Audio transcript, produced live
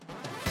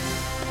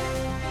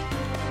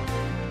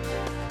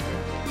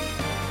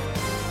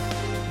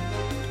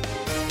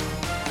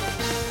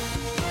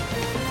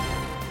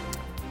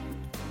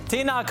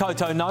Tēnā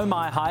koutou no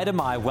mai haere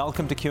mai,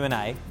 welcome to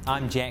Q&A.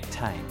 I'm Jack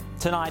Tame.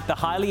 Tonight, the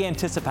highly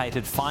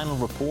anticipated final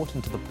report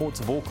into the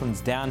Ports of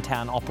Auckland's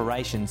downtown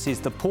operation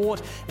says the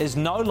port is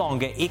no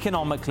longer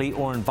economically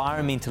or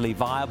environmentally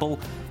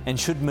viable and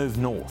should move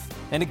north.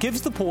 And it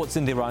gives the ports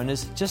and their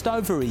owners just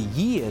over a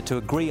year to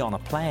agree on a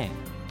plan.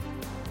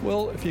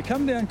 Well, if you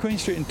come down Queen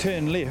Street and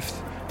turn left,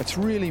 it's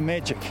really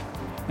magic.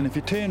 And if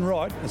you turn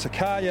right, it's a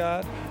car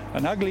yard,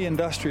 an ugly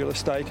industrial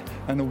estate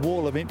and a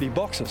wall of empty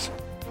boxes.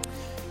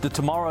 The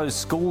Tomorrow's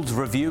Schools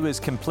review is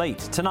complete.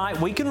 Tonight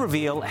we can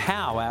reveal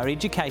how our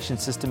education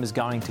system is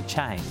going to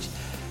change.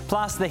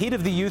 Plus, the head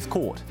of the Youth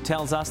Court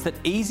tells us that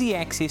easy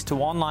access to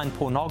online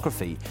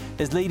pornography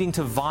is leading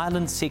to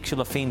violent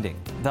sexual offending,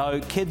 though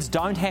kids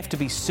don't have to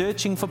be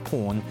searching for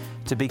porn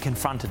to be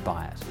confronted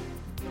by it.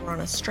 They were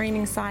on a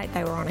streaming site,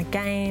 they were on a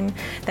game,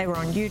 they were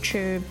on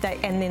YouTube,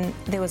 and then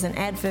there was an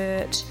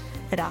advert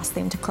that asked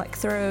them to click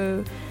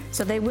through,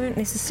 so they weren't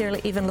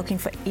necessarily even looking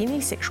for any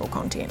sexual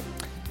content.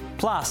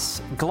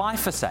 Plus,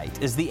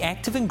 glyphosate is the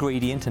active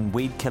ingredient in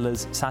weed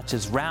killers such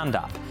as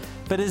Roundup.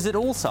 But is it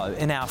also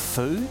in our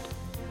food?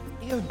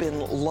 We have been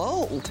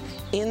lulled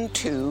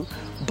into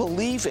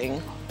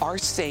believing are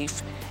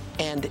safe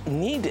and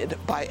needed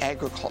by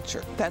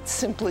agriculture. That's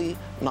simply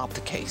not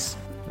the case.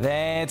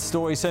 That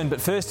story soon,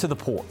 but first to the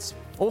ports.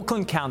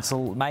 Auckland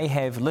Council may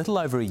have little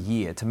over a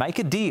year to make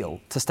a deal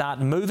to start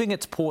moving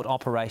its port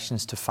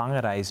operations to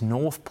Whangarei's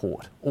North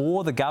Port,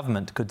 or the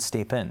government could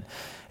step in.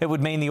 It would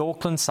mean the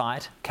Auckland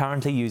site,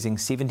 currently using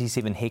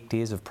 77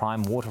 hectares of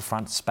prime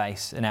waterfront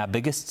space in our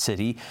biggest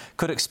city,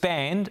 could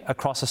expand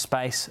across a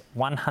space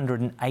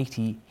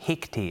 180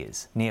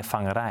 hectares near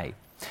Whangarei.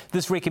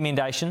 This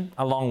recommendation,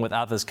 along with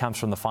others, comes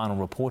from the final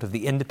report of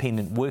the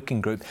independent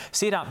working group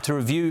set up to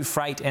review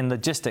freight and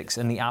logistics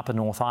in the Upper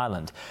North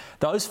Island.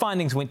 Those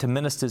findings went to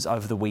ministers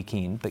over the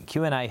weekend, but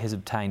Q&A has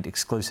obtained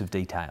exclusive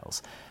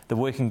details. The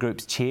working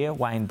group's chair,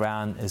 Wayne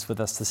Brown, is with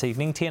us this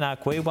evening. Tēnā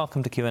koe,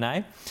 welcome to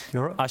Q&A.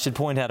 You're right. I should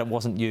point out it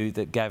wasn't you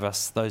that gave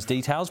us those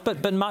details,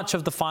 but much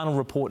of the final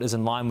report is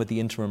in line with the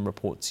interim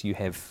reports you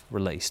have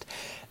released.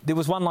 There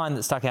was one line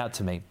that stuck out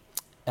to me.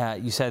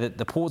 You say that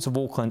the ports of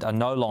Auckland are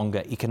no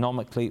longer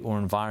economically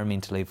or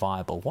environmentally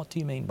viable. What do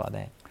you mean by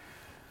that?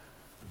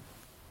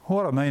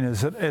 What I mean is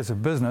that as a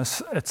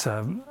business, it's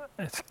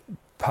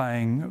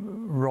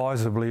paying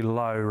risibly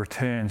low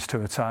returns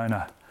to its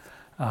owner.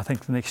 I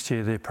think the next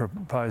year they're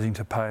proposing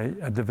to pay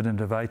a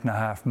dividend of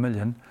 $8.5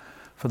 million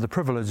for the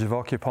privilege of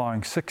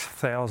occupying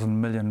 $6,000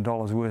 million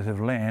worth of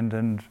land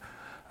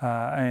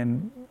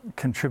and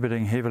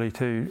contributing heavily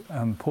to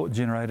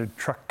port-generated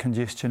truck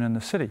congestion in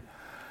the city.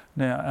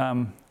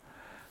 Now,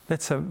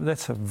 that's a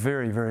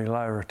very, very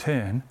low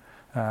return.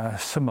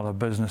 Similar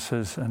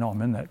businesses, and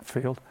I'm in that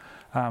field,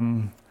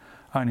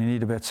 only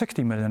need about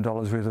 $60 million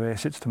worth of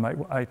assets to make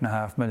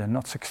 $8.5 million,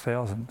 not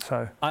 6,000.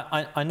 So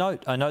I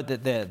note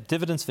that the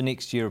dividends for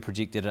next year are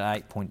projected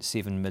at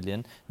 $8.7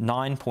 million,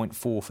 9.4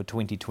 for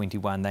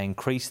 2021. They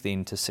increased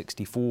then to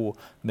 $64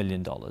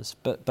 million.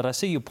 But I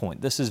see your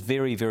point. This is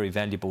very, very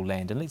valuable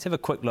land. And let's have a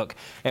quick look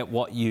at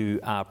what you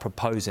are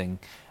proposing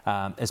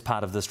as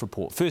part of this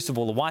report. First of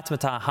all, the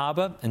Waitemata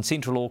Harbour in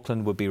central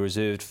Auckland would be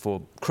reserved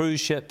for cruise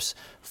ships,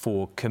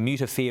 for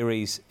commuter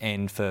ferries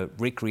and for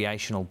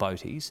recreational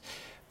boaties.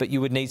 But you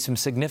would need some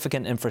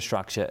significant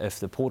infrastructure if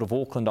the Port of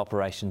Auckland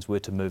operations were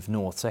to move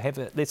north. So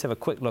let's have a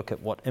quick look at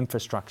what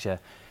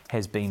infrastructure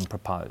has been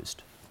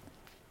proposed.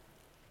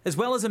 As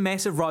well as a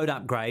massive road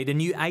upgrade, a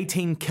new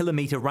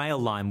 18-kilometre rail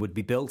line would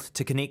be built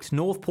to connect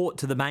Northport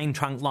to the main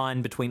trunk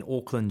line between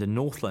Auckland and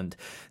Northland.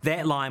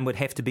 That line would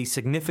have to be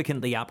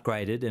significantly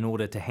upgraded in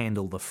order to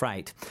handle the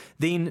freight.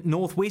 Then,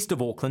 northwest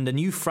of Auckland, a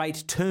new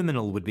freight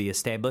terminal would be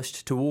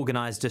established to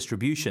organise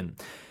distribution.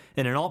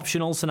 In an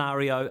optional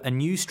scenario, a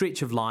new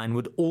stretch of line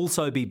would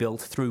also be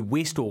built through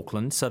West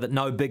Auckland so that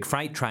no big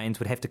freight trains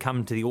would have to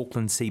come to the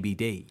Auckland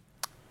CBD.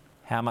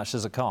 How much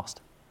does it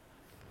cost?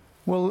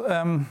 Well,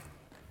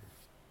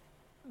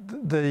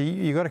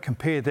 you've got to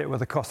compare that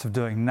with the cost of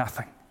doing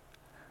nothing.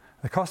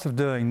 The cost of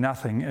doing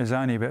nothing is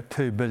only about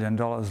 $2 billion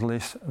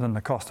less than the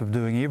cost of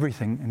doing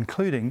everything,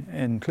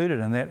 included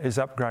in that is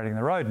upgrading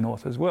the road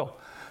north as well,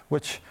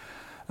 which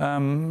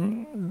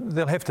they'll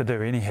have to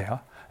do anyhow.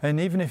 And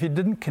even if you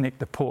didn't connect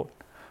the port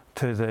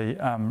to the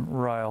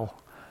rail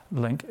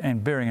link,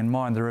 and bearing in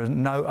mind there are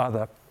no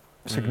other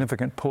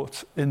significant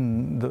ports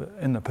in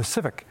the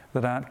Pacific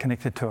that aren't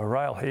connected to a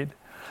railhead,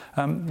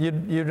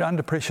 you're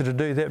under pressure to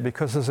do that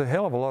because there's a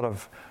hell of a lot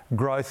of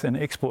growth in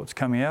exports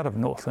coming out of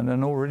Northland,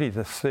 and already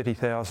there's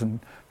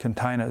 30,000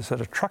 containers that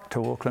are trucked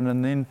to Auckland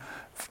and then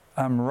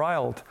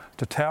railed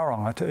to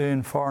Tauranga to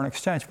earn foreign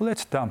exchange. Well,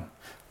 that's dumb.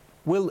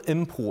 Will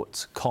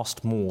imports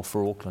cost more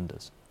for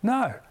Aucklanders?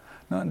 No,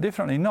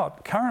 definitely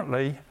not.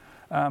 Currently,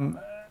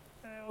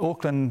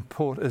 Auckland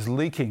Port is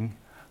leaking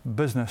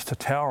business to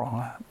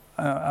Tauranga.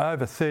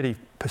 Over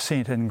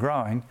 30% and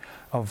growing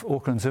of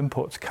Auckland's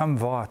imports come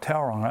via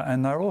Tauranga,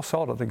 and they're all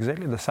sold at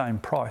exactly the same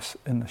price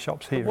in the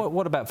shops here.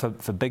 What about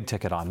for big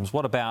ticket items?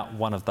 What about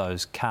one of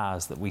those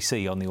cars that we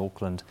see on the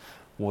Auckland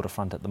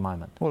waterfront at the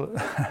moment? Well,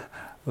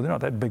 they're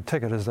not that big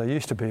ticket as they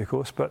used to be, of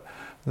course, but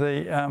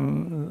the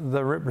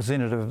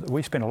representative,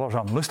 we spent a lot of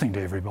time listening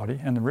to everybody,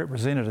 and the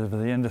representative of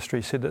the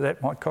industry said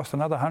that might cost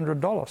another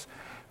 $100.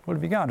 Well,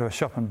 if you go into a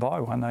shop and buy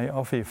one, they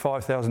offer you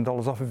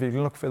 $5,000 off if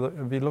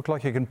you look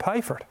like you can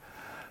pay for it.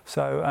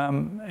 So,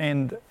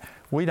 and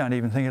we don't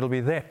even think it'll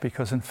be that,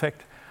 because in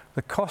fact,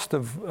 the cost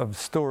of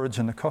storage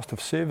and the cost of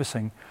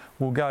servicing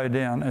will go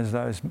down as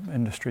those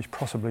industries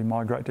possibly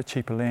migrate to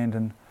cheaper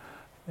land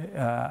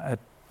at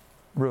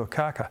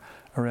Ruakaka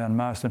around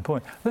Marsden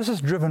Point. This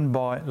is driven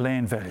by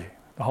land value,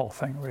 the whole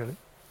thing really.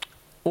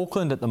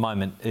 Auckland at the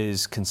moment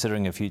is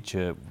considering a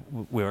future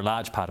where a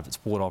large part of its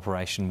port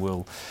operation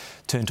will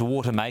turn to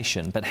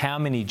automation, but how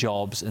many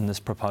jobs in this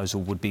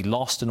proposal would be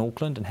lost in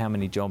Auckland and how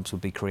many jobs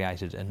would be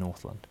created in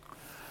Northland?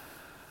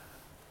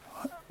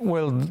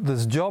 Well,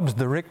 there's jobs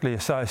directly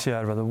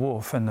associated with the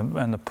wharf,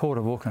 and the Port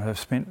of Auckland have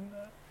spent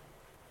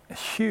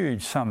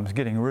huge sums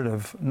getting rid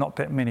of not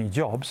that many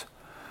jobs,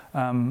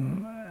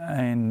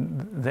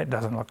 and that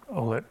doesn't look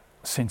all that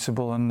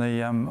sensible, and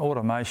the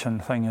automation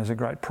thing is a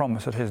great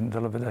promise. It hasn't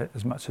delivered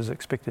as much as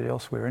expected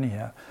elsewhere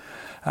anyhow.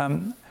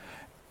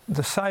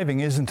 The saving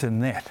isn't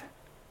in that.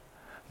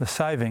 The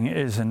saving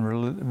is in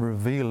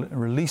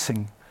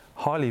releasing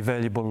highly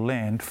valuable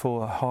land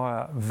for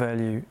higher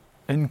value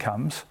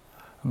incomes,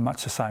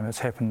 much the same as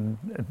happened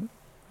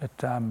at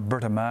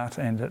Britomart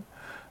and at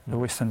the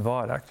Western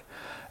Viaduct.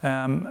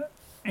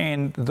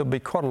 And there'll be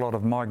quite a lot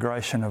of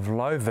migration of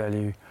low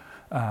value,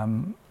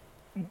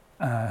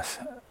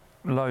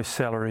 low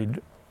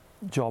salaried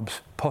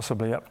jobs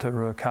possibly up to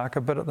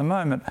Ruakaka, but at the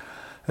moment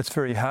it's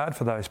very hard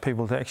for those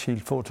people to actually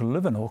afford to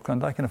live in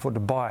Auckland. They can afford to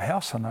buy a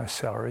house on those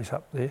salaries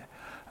up there,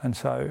 and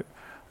so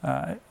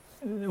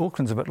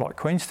Auckland's a bit like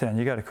Queenstown.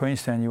 You go to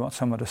Queenstown, you want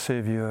someone to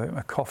serve you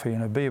a coffee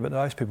and a beer, but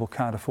those people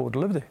can't afford to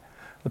live there.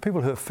 The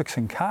people who are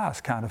fixing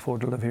cars can't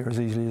afford to live here as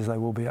easily as they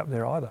will be up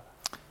there either.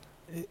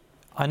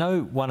 I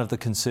know one of the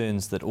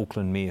concerns that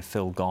Auckland Mayor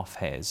Phil Goff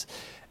has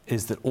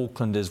is that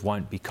Aucklanders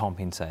won't be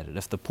compensated.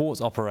 If the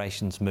port's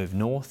operations move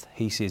north,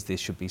 he says there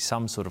should be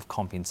some sort of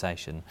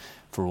compensation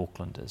for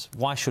Aucklanders.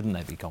 Why shouldn't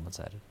they be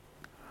compensated?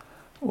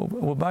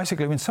 Well,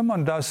 basically, when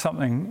someone does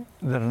something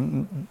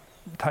that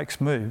takes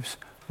moves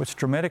which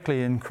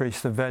dramatically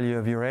increase the value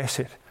of your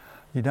asset,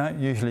 you don't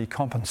usually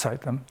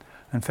compensate them.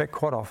 In fact,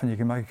 quite often you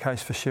can make a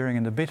case for sharing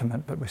in the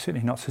betterment, but we're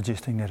certainly not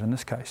suggesting that in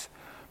this case.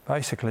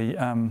 Basically,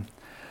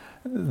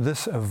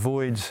 this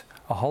avoids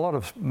a whole lot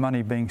of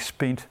money being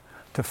spent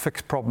to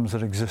fix problems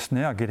that exist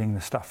now, getting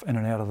the stuff in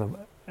and out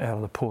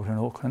of the port in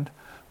Auckland.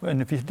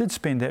 And if you did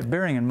spend that,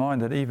 bearing in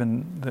mind that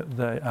even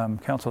the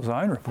council's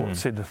own report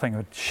said the thing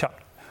would shut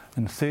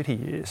in 30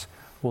 years,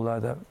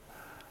 although the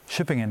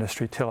shipping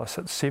industry tell us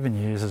that 7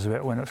 years is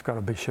about when it's got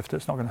to be shifted.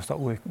 It's not going to stop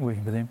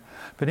working for them.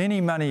 But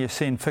any money you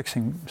send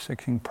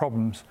fixing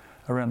problems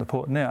around the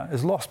port now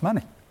is lost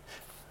money.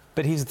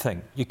 But here's the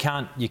thing: you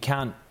can't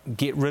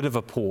get rid of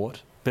a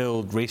port,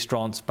 build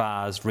restaurants,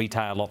 bars,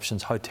 retail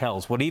options,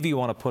 hotels, whatever you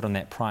want to put in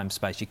that prime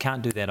space. You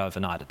can't do that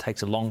overnight. It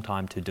takes a long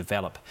time to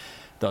develop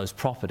those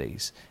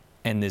properties,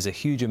 and there's a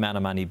huge amount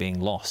of money being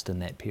lost in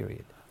that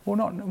period.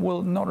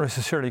 Well, not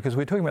necessarily, because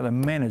we're talking about the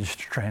managed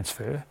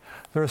transfer.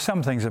 There are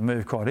some things that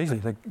move quite easily.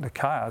 The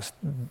cars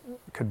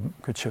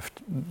could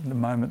shift the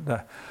moment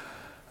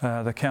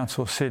the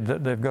council said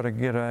that they've got to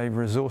get a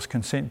resource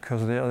consent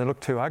because they look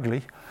too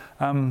ugly.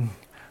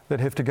 They'd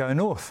have to go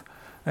north,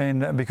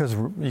 and because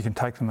you can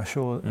take them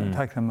ashore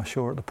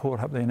at the port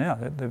up there now.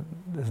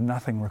 There's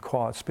nothing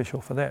required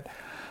special for that.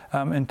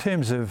 In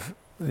terms of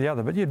the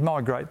other, but you'd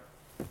migrate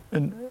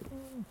in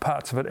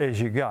parts of it as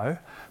you go,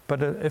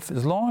 but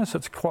as long as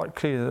it's quite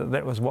clear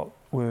that was what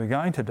we were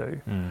going to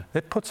do,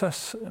 that puts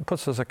us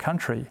as a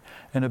country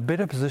in a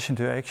better position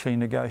to actually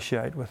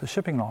negotiate with the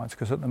shipping lines,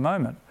 because at the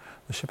moment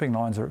the shipping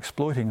lines are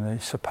exploiting the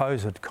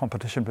supposed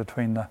competition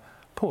between the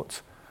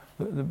ports.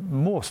 The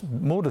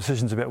more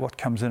decisions about what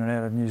comes in and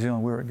out of New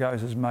Zealand, where it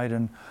goes, is made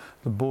in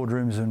the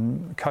boardrooms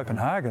in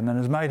Copenhagen than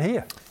is made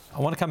here. I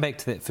want to come back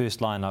to that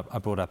first line I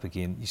brought up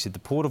again. You said the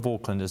Port of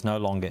Auckland is no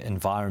longer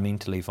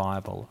environmentally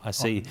viable. I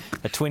see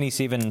a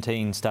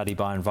 2017 study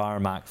by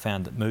Enviromark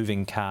found that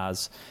moving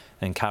cars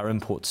and car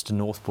imports to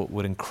Northport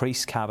would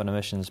increase carbon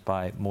emissions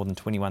by more than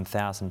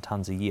 21,000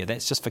 tonnes a year.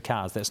 That's just for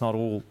cars. That's not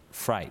all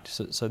freight.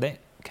 So that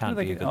can't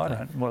be a good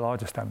thing. Well, I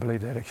just don't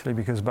believe that, actually,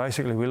 because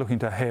basically we're looking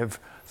to have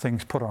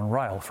things put on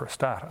rail for a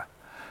starter.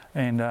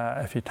 And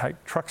if you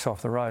take trucks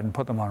off the road and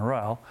put them on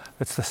rail,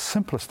 it's the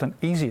simplest and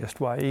easiest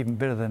way, even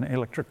better than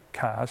electric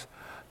cars,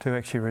 to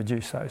actually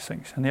reduce those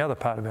things. And the other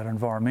part about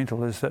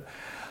environmental is that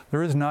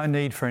there is no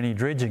need for any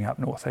dredging up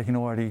north. They can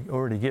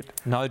already get...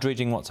 No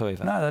dredging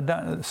whatsoever? No, they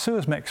don't.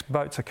 Suezmax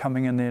boats are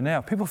coming in there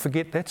now. People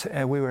forget that's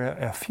where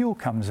our fuel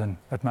comes in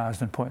at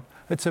Marsden Point.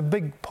 It's a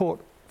big port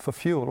for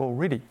fuel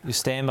already. You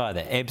stand by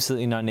that?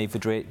 Absolutely no need for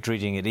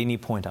dredging at any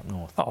point up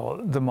north? Oh,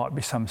 there might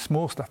be some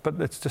small stuff, but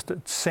it's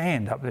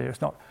sand up there.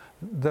 It's not...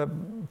 The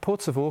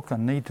ports of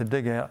Auckland need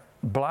to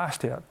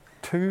blast out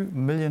 2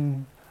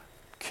 million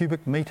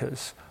cubic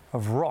metres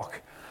of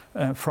rock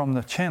from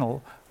the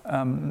channel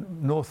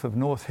north of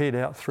North Head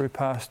out through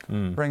past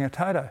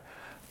Rangitoto.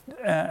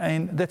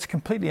 And that's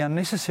completely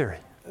unnecessary.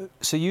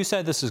 So you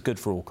say this is good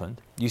for Auckland.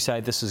 You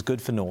say this is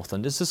good for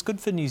Northland. Is this good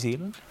for New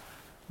Zealand?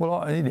 Well,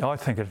 I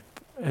think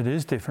it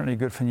is definitely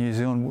good for New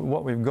Zealand.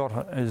 What we've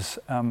got is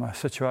a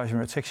situation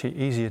where it's actually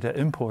easier to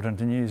import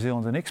into New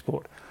Zealand than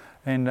export.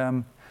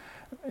 And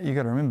you've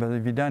got to remember that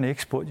if you don't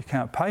export, you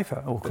can't pay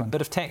for Auckland.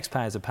 But if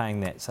taxpayers are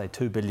paying that, say,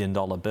 $2 billion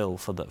bill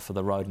for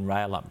the road and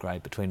rail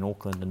upgrade between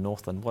Auckland and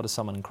Northland, what does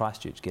someone in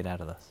Christchurch get out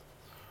of this?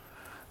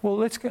 Well,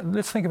 let's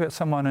think about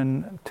someone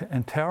in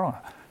Tauranga.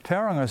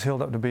 Tauranga is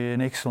held up to be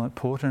an excellent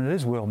port, and it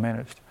is well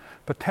managed.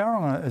 But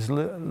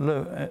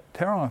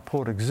Tauranga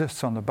Port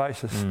exists on the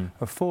basis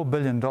of $4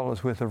 billion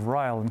worth of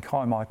rail and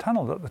Kaimai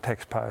Tunnel that the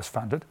taxpayers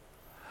funded.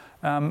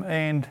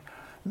 And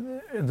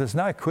there's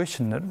no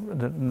question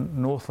that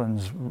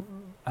Northland's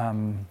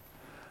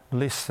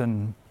less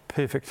than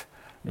perfect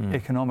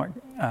economic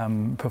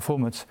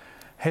performance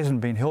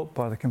hasn't been helped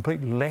by the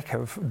complete lack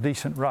of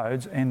decent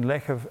roads and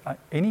lack of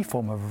any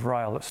form of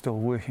rail that's still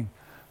working.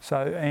 So,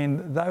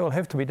 and they will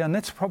have to be done.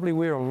 That's probably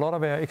where a lot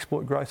of our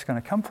export growth is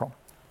going to come from.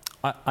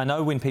 I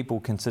know when people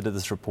consider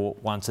this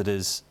report, once it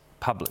is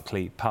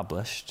publicly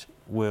published,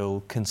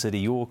 will consider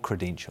your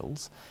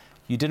credentials.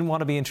 You didn't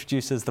want to be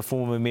introduced as the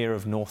former Mayor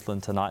of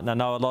Northland tonight. And I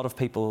know a lot of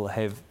people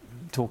have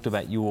talked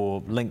about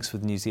your links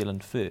with New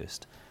Zealand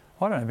First.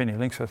 I don't have any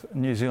links with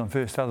New Zealand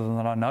First other than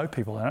that I know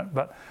people in it.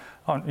 But,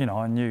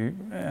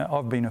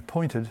 I've been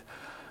appointed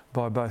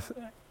by both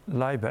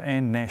Labour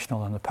and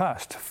National in the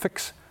past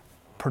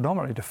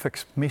predominantly to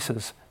fix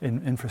messes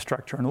in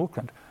infrastructure in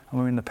Auckland.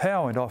 And when the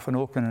power went off in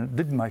Auckland and it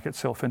did make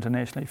itself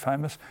internationally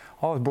famous,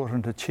 I was brought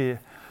in to chair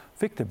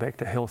Vector back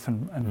to health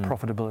and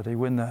profitability.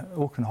 When the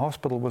Auckland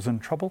Hospital was in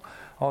trouble,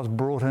 I was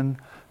brought in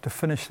to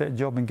finish that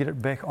job and get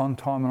it back on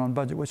time and on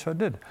budget, which I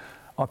did.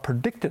 I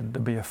predicted to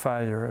be a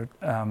failure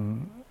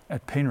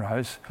at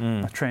Penrose,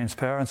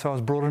 Transpower, and so I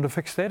was brought in to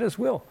fix that as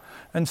well.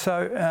 And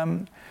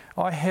so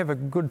I have a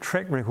good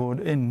track record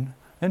in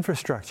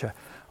infrastructure.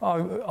 I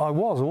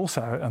was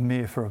also a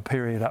mayor for a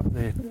period up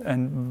there,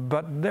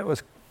 but that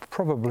was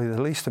probably the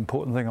least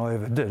important thing I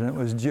ever did, and it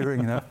was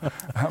during the...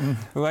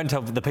 we won't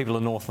tell the people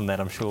of Northland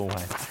that, I'm sure,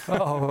 Wayne.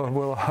 Oh,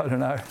 well, I don't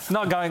know.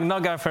 Not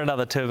going for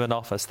another term in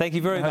office. Thank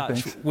you very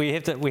much. Thanks. We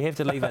have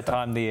to leave our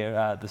time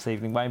there this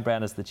evening. Wayne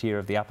Brown is the chair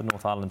of the Upper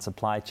North Island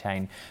Supply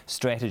Chain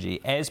Strategy.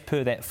 As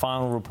per that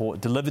final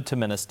report delivered to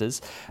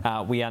ministers,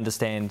 we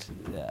understand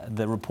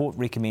the report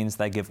recommends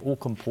they give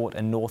Auckland Port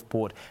and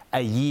Northport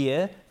a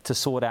year to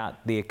sort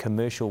out their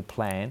commercial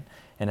plan.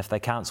 And if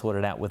they can't sort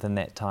it out within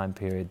that time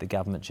period, the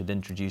government should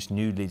introduce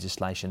new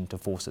legislation to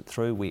force it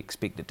through. We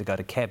expect it to go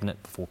to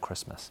Cabinet before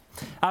Christmas.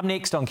 Up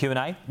next on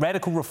Q&A,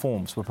 radical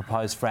reforms were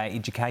proposed for our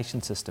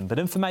education system, but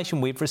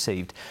information we've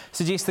received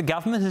suggests the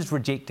government is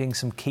rejecting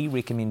some key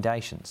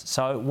recommendations.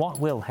 So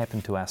what will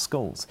happen to our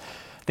schools?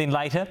 Then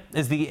later,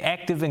 is the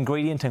active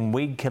ingredient in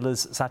weed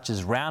killers such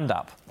as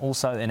Roundup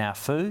also in our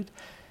food?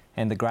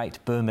 And the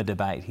great boomer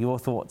debate. Your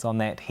thoughts on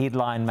that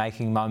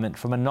headline-making moment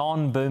from a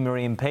non-boomer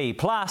MP.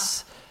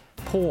 Plus,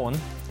 porn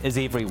is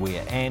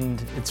everywhere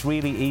and it's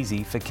really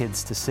easy for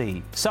kids to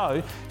see.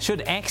 So,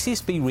 should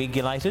access be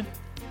regulated?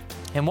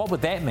 And what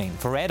would that mean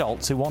for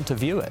adults who want to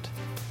view it?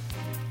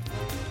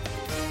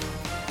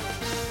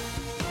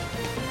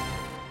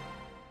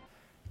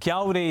 Kia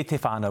ora te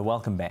whānau,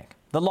 welcome back.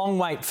 The long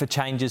wait for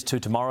changes to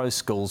tomorrow's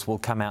schools will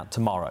come out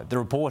tomorrow. The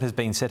report has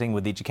been sitting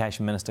with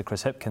Education Minister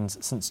Chris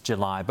Hipkins since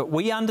July, but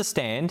we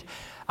understand,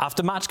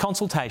 after much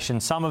consultation,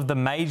 some of the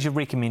major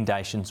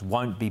recommendations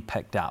won't be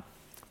picked up.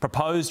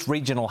 Proposed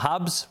regional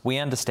hubs, we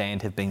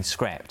understand, have been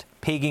scrapped.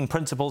 Pegging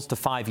principals to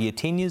 5-year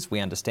tenures,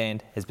 we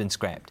understand, has been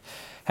scrapped.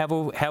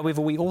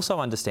 However, we also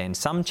understand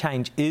some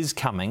change is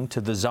coming to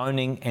the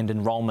zoning and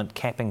enrolment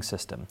capping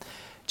system.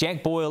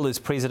 Jack Boyle is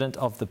president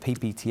of the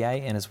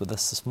PPTA and is with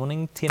us this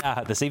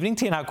evening.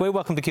 Tēnā koe,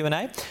 welcome to Q&A.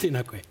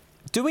 Tēnā koe.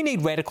 Do we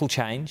need radical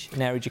change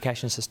in our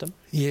education system?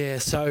 Yeah,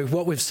 so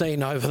what we've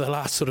seen over the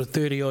last sort of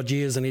 30 odd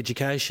years in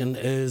education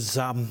is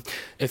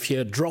if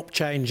you drop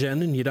change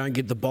in and you don't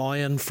get the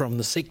buy-in from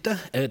the sector,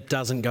 it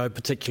doesn't go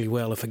particularly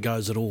well if it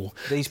goes at all.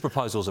 These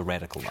proposals are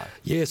radical though.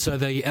 Yeah, so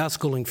the Our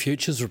Schooling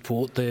Futures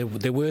report,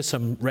 there were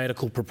some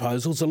radical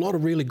proposals, a lot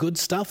of really good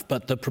stuff,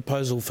 but the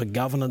proposal for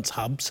governance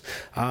hubs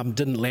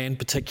didn't land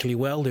particularly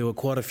well. There were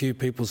quite a few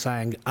people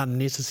saying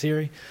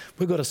unnecessary.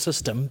 We've got a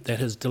system that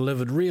has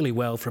delivered really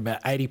well for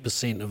about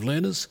 80% of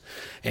learners,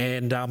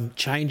 and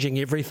changing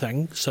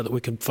everything so that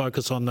we can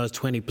focus on those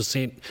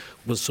 20%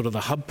 was sort of the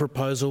hub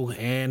proposal,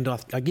 and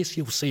I guess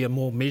you'll see a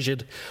more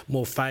measured,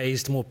 more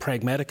phased, more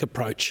pragmatic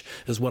approach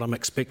is what I'm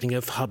expecting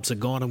if hubs are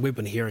gone, and we've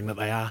been hearing that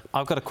they are.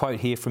 I've got a quote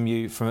here from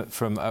you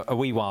from a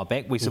wee while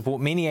back. We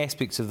support many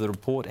aspects of the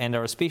report and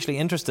are especially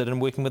interested in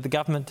working with the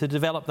government to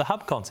develop the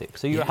hub concept.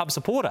 So you're a hub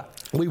supporter.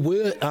 We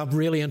were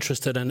really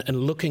interested in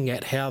looking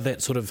at how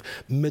that sort of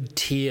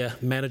mid-tier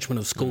management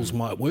of schools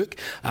might work.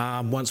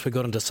 Once we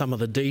got into some of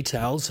the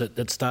details,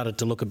 it started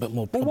to look a bit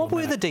more problematic. Well, what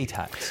were the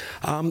details?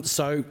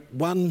 So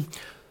one,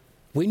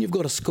 when you've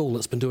got a school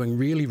that's been doing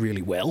really,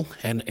 really well,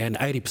 and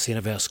 80%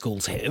 of our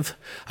schools have,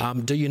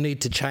 do you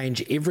need to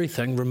change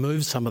everything,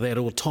 remove some of that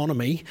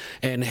autonomy,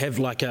 and have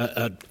like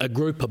a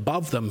group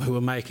above them who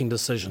are making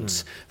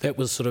decisions? That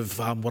was sort of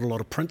what a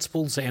lot of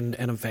principals and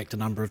in fact a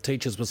number of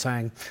teachers were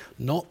saying.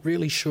 Not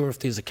really sure if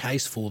there's a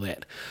case for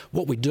that.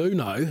 What we do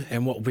know,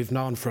 and what we've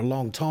known for a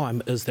long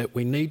time, is that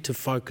we need to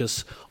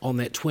focus on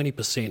that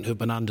 20% who've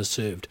been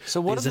underserved. So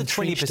what did the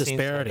 20%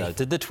 disparity. say,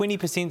 did the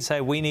 20%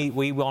 say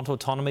we want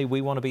autonomy,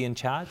 we want to be in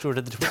charge, or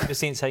did the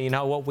 20% say, you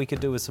know what, we could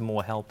do with some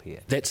more help here?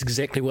 That's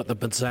exactly what they've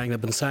been saying.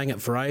 They've been saying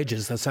it for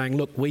ages. They're saying,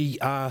 look, we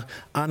are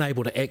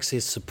unable to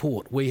access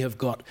support. We have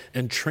got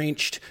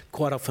entrenched,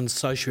 quite often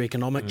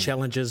socioeconomic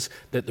challenges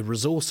that the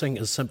resourcing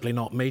is simply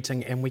not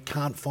meeting, and we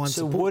can't find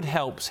support. So would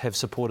HELPS have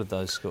supported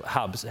those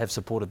hubs have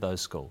supported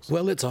those schools?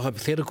 Well, it's a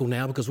hypothetical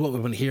now, because what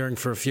we've been hearing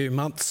for a few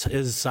months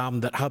is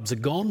that hubs are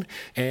gone,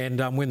 and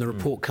when the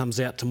report comes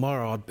out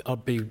tomorrow,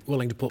 I'd be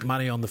willing to put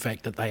money on the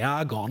fact that they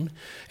are gone.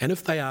 And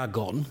if they are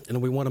gone,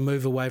 and we want to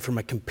move away from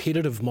a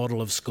competitive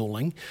model of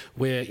schooling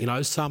where, you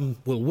know, some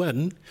will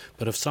win,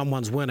 but if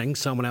someone's winning,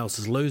 someone else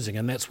is losing,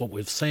 and that's what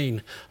we've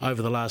seen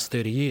over the last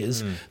 30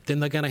 years, then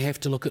they're going to have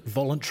to look at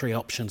voluntary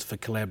options for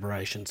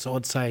collaboration. So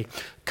I'd say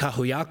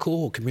kahuiako,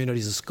 or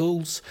communities of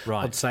schools.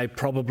 Right. I'd say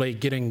probably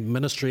getting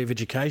Ministry of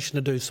Education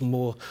to do some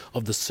more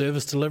of the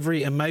service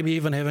delivery, and maybe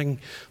even having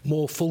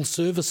more full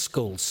service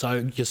schools.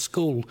 So your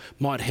school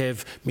might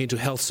have mental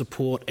health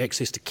support,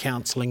 access to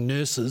counselling,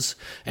 nurses,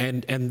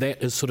 and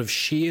that is sort of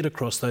shared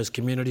across those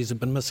communities have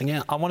been missing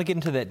out. I want to get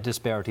into that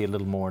disparity a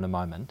little more in a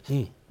moment.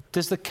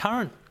 Does the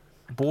current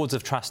Boards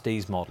of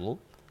Trustees model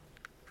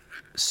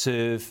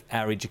serve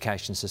our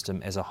education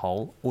system as a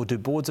whole, or do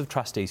Boards of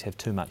Trustees have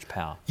too much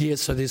power? Yeah,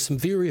 so there's some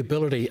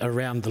variability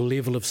around the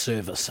level of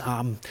service.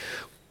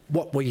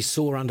 What we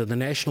saw under the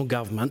national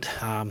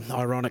government,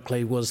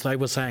 ironically, was they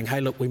were saying, hey,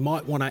 look, we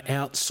might want to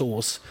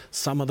outsource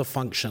some of the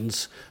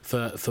functions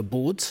for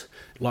boards,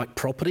 like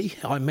property.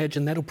 I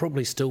imagine that'll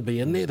probably still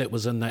be in there. That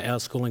was in the Our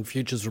Schooling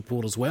Futures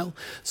report as well.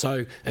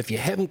 So if you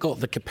haven't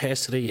got the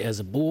capacity as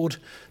a board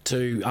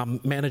to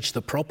manage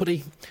the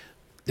property,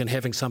 then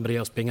having somebody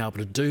else being able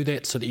to do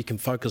that so that you can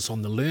focus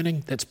on the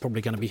learning, that's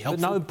probably going to be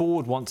helpful. But no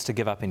board wants to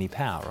give up any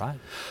power, right?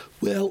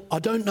 Well, I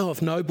don't know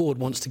if no board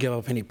wants to give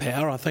up any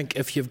power. I think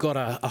if you've got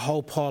a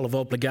whole pile of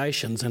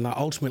obligations and are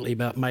ultimately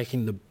about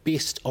making the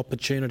best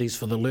opportunities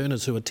for the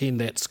learners who attend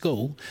that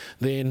school,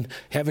 then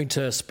having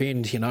to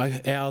spend, you know,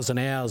 hours and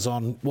hours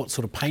on what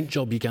sort of paint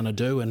job you're going to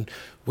do and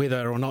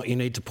whether or not you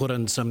need to put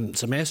in some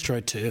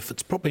AstroTurf,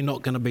 it's probably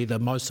not going to be the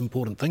most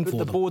important thing for them.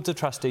 The Boards of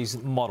Trustees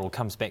model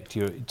comes back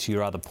to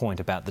your other point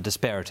about the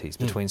disparities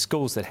between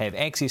schools that have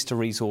access to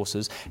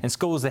resources and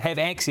schools that have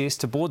access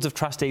to Boards of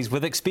Trustees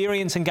with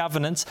experience in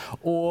governance,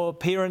 or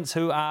parents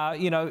who are,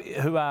 you know,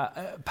 who are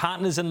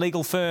partners in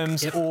legal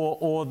firms,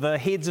 or the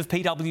heads of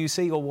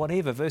PwC or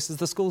whatever, versus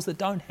the schools that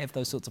don't have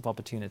those sorts of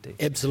opportunities.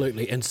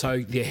 Absolutely, and so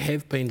there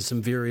have been some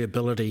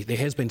variability. There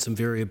has been some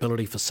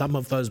variability for some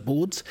of those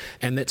boards,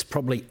 and that's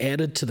probably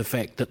added to the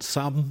fact that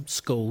some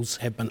schools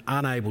have been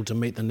unable to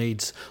meet the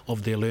needs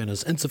of their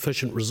learners.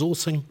 Insufficient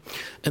resourcing,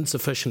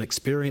 insufficient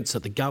experience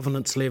at the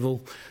governance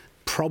level,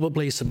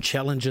 probably some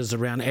challenges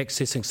around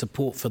accessing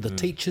support for the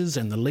teachers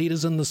and the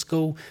leaders in the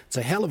school. It's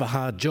a hell of a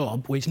hard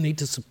job. We need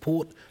to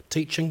support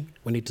teaching,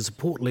 we need to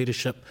support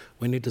leadership,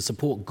 we need to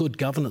support good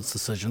governance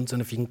decisions,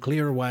 and if you can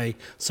clear away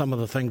some of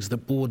the things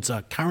that boards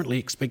are currently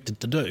expected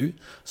to do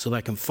so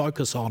they can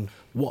focus on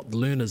what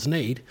learners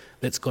need,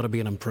 that's got to be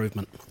an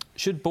improvement.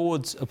 Should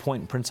boards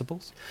appoint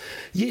principals?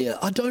 Yeah,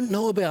 I don't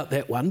know about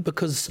that one,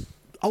 because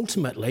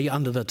ultimately,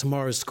 under the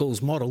Tomorrow's Schools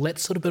model,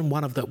 that's sort of been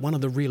one of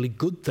the really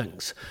good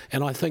things.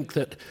 And I think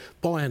that,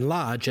 by and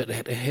large,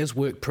 it has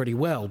worked pretty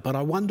well. But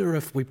I wonder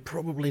if we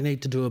probably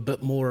need to do a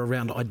bit more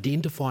around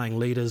identifying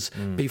leaders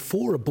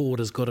before a board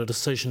has got a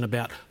decision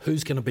about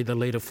who's going to be the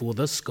leader for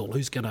this school,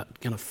 who's going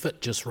to fit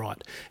just right.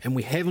 And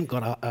we haven't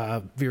got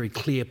a very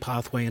clear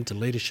pathway into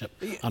leadership,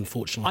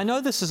 unfortunately. I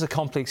know this is a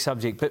complex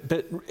subject,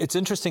 but it's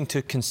interesting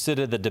to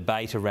consider the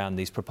debate around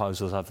these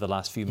proposals over the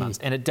last few months.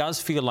 And it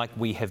does feel like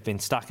we have been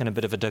stuck in a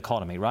bit of a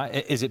dichotomy,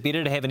 right? Is it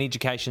better to have an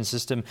education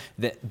system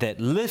that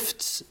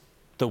lifts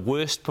the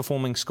worst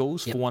performing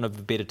schools, for want of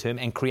a better term,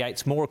 and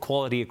creates more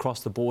equality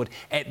across the board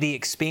at the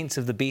expense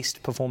of the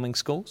best performing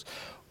schools?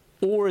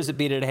 Or is it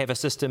better to have a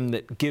system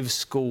that gives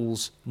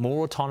schools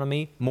more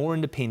autonomy, more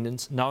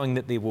independence, knowing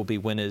that there will be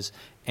winners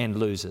and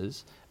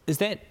losers? Is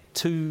that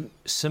too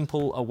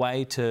simple a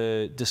way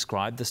to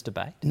describe this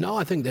debate? No,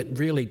 I think that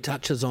really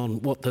touches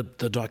on what the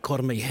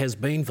dichotomy has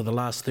been for the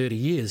last 30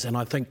 years, and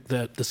I think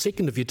that the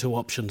second of your two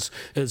options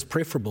is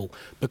preferable,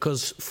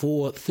 because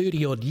for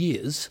 30-odd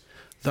years,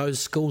 those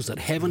schools that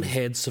haven't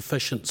had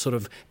sufficient sort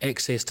of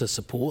access to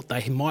support,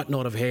 they might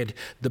not have had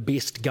the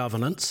best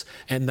governance,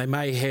 and they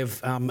may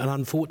have an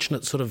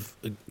unfortunate sort of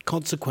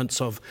consequence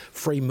of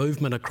free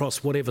movement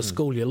across whatever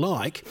school you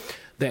like.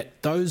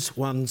 that those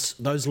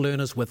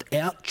learners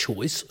without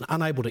choice,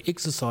 unable to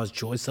exercise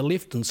choice, are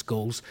left in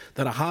schools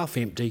that are half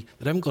empty,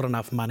 that haven't got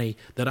enough money,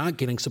 that aren't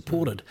getting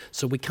supported.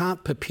 So we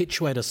can't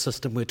perpetuate a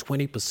system where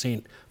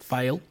 20%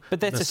 fail. But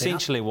that's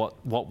essentially what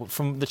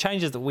from the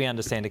changes that we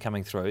understand are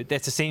coming through,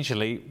 that's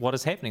essentially what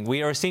is happening.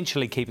 We are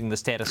essentially keeping the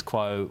status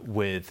quo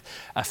with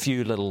a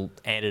few little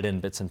added in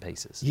bits and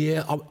pieces.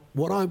 Yeah, I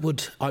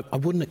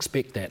wouldn't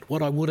expect that.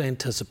 What I would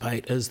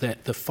anticipate is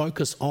that the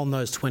focus on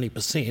those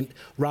 20%,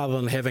 rather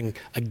than having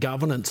a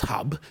governance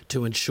hub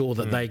to ensure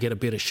that they get a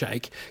better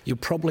shake, you'll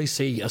probably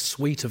see a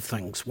suite of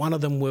things. One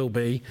of them will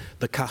be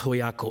the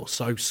kahuiako,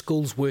 so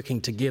schools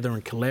working together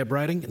and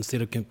collaborating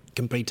instead of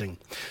competing.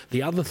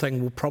 The other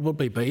thing will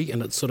probably be,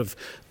 and it's sort of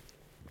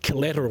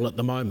collateral at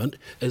the moment,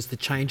 is the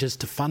changes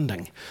to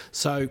funding.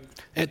 So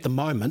at the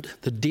moment,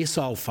 the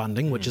decile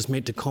funding, which is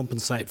meant to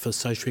compensate for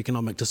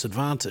socioeconomic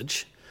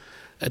disadvantage,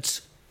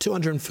 it's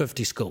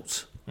 250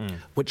 schools.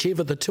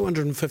 Whichever the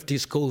 250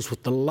 schools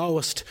with the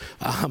lowest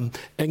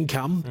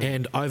income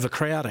and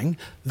overcrowding,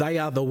 they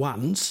are the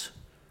ones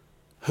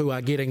who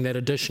are getting that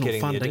additional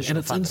funding, and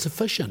it's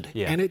insufficient.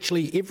 Yeah. And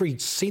actually every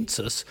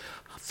census,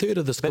 a third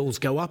of the schools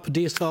go up a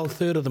decile, a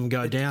third of them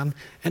go down,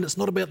 and it's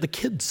not about the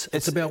kids,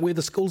 it's about where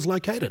the school's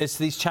located. It's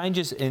these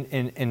changes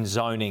in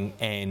zoning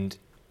and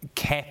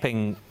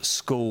capping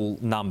school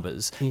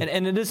numbers,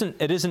 and it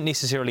isn't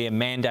necessarily a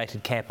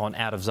mandated cap on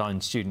out of zone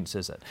students,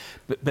 is it?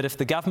 But if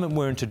the government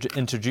were to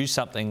introduce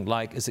something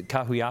like, is it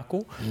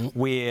kahuiako,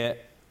 where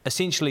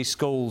essentially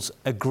schools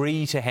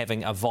agree to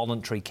having a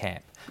voluntary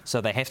cap,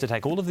 so they have to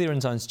take all of their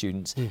in-zone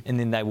students and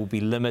then they will be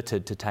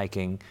limited to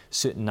taking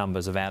certain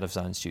numbers of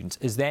out-of-zone students.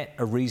 Is that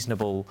a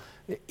reasonable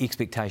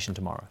expectation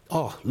tomorrow?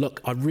 Oh, look,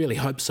 I really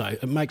hope so.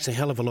 It makes a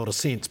hell of a lot of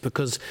sense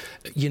because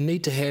you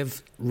need to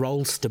have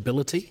role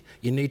stability,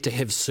 you need to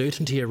have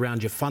certainty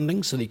around your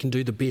funding so that you can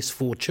do the best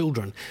for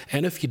children.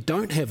 And if you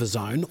don't have a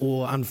zone,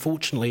 or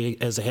unfortunately,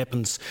 as it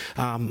happens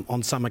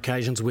on some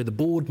occasions where the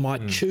board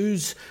might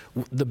choose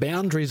the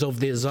boundaries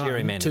of their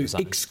zone to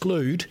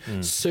exclude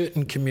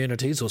certain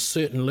communities or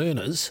certain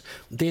learners,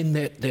 then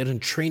that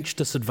entrenched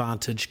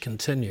disadvantage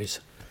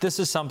continues. This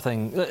is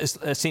something,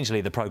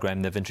 essentially the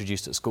program they've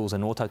introduced at schools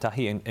in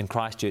Ōtautahi and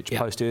Christchurch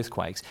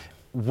post-earthquakes.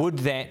 Would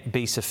that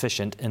be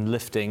sufficient in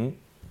lifting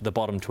the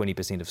bottom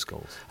 20% of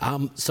schools?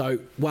 So,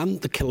 one,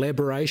 the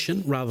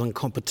collaboration rather than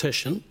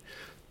competition.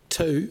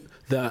 Two,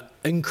 the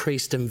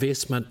increased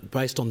investment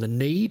based on the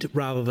need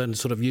rather than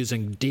sort of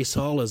using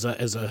decile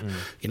as a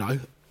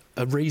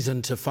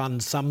reason to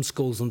fund some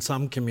schools and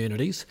some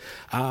communities.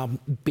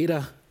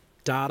 Better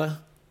data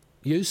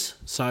use,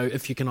 so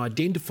if you can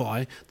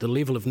identify the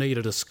level of need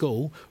at a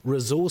school,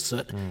 resource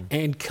it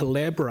and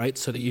collaborate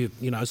so that you're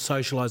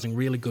socialising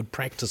really good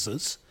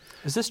practices.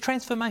 Is this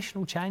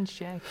transformational change,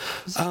 Jack?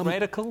 Is this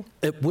radical?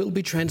 It will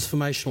be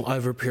transformational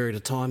over a period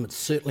of time. It's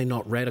certainly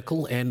not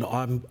radical, and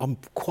I'm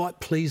quite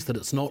pleased that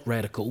it's not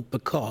radical,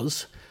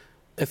 because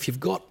if you've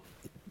got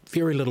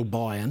very little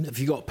buy-in, if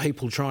you've got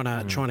people trying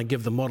to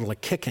give the model a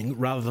kicking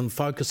rather than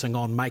focusing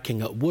on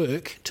making it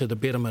work to the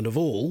betterment of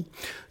all,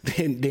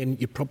 then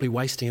you're probably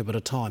wasting a bit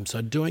of time.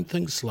 So doing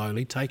things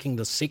slowly, taking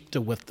the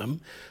sector with them,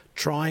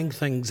 trying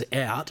things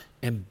out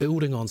and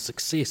building on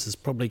success is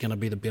probably going to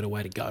be the better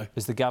way to go.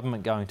 Is the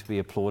government going to be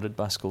applauded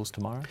by schools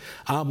tomorrow?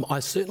 I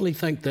certainly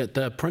think that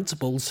the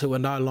principals who are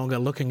no longer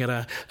looking at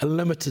a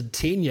limited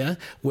tenure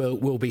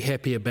will be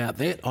happy about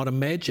that. I'd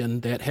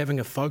imagine that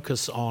having a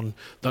focus on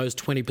those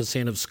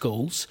 20% of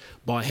schools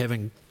by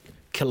having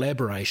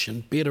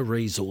collaboration, better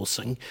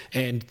resourcing,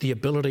 and the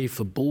ability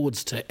for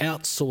boards to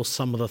outsource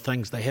some of the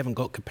things they haven't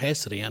got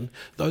capacity in,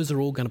 those are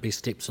all going to be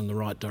steps in the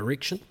right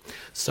direction.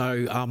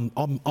 So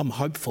I'm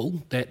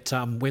hopeful that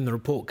when the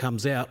report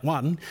comes out,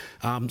 one,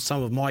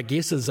 some of my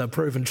guesses are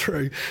proven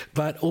true,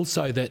 but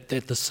also that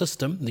the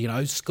system,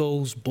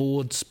 schools,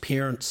 boards,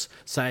 parents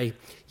say,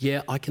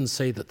 yeah, I can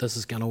see that this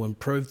is going to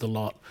improve the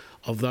lot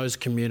of those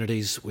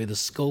communities where the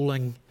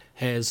schooling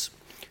has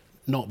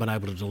not been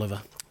able to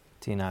deliver.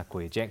 Tēnā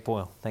koe. Jack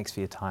Boyle, thanks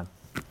for your time.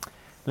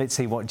 Let's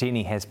see what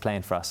Jenny has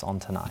planned for us on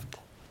Tonight.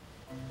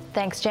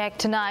 Thanks, Jack.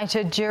 Tonight,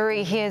 a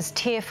jury hears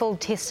tearful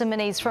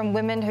testimonies from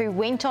women who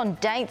went on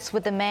dates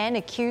with the man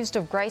accused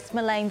of Grace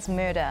Millane's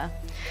murder.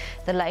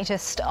 The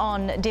latest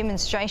on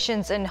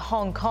demonstrations in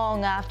Hong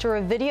Kong after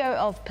a video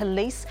of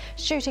police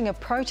shooting a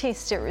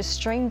protester is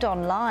streamed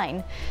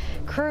online.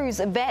 Crews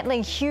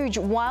battling huge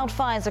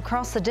wildfires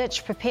across the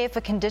ditch prepare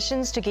for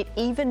conditions to get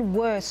even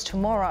worse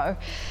tomorrow.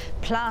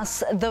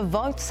 Plus, the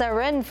votes are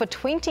in for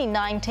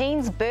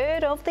 2019's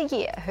Bird of the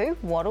Year, who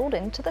waddled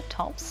into the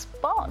top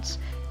spot.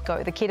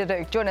 Go the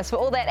Kiraroo. Join us for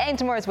all that and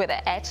tomorrow's weather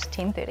at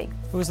 10:30.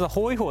 It was the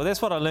hoiho. That's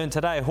what I learned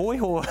today.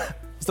 Hoiho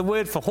is the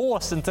word for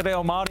horse in Te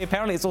Reo Māori.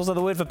 Apparently it's also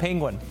the word for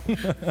penguin.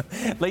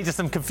 Leads to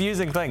some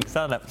confusing things,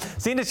 doesn't it?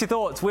 Send us your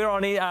thoughts. We're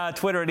on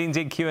Twitter at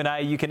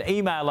NZQ&A. You can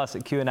email us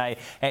at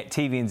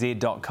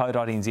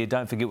qa@tvnz.co.nz.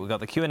 Don't forget we've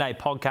got the Q&A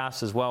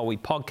podcast as well. We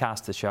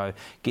podcast the show.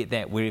 Get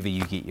that wherever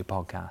you get your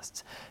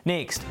podcasts.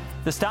 Next,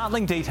 the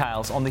startling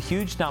details on the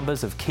huge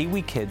numbers of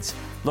Kiwi kids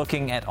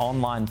looking at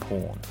online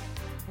porn.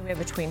 Anywhere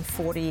between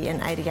 40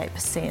 and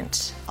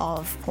 88%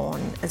 of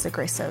porn is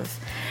aggressive.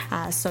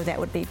 So that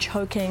would be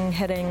choking,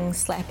 hitting,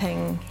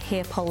 slapping,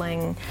 hair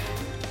pulling.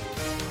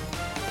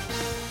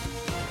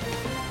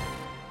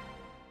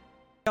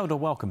 Elder,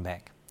 welcome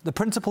back. The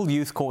Principal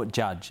Youth Court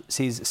judge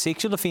says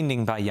sexual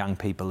offending by young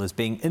people is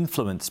being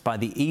influenced by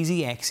the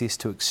easy access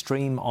to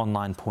extreme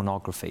online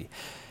pornography.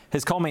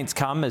 His comments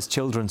come as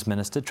Children's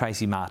Minister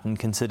Tracy Martin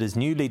considers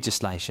new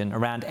legislation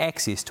around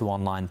access to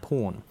online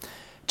porn.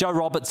 Jo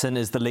Robertson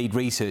is the lead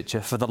researcher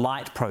for the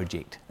Light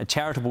Project, a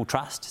charitable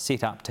trust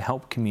set up to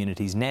help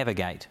communities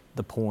navigate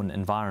the porn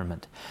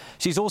environment.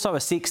 She's also a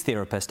sex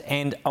therapist,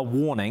 and a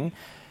warning: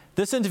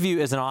 this interview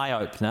is an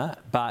eye-opener,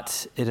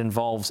 but it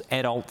involves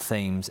adult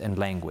themes and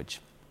language.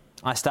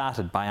 I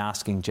started by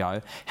asking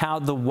Jo how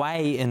the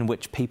way in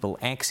which people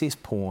access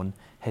porn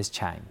has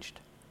changed.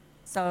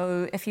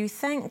 So if you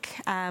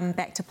think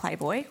back to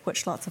Playboy,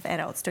 which lots of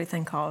adults do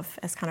think of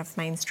as kind of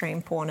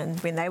mainstream porn and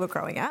when they were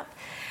growing up,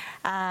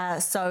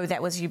 so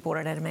that was you bought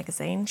it at a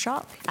magazine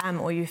shop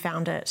or you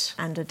found it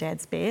under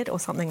Dad's bed or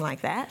something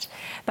like that.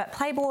 But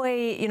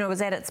Playboy, you know,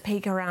 was at its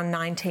peak around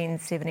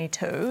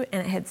 1972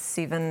 and it had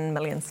 7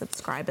 million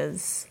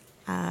subscribers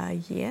a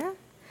year.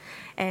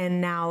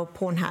 And now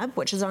Pornhub,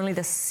 which is only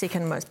the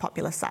second most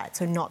popular site,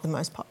 so not the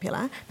most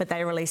popular, but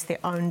they release their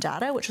own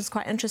data, which is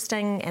quite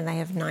interesting, and they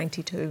have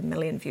 92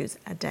 million views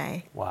a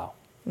day. Wow.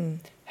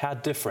 How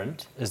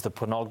different is the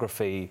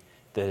pornography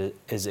that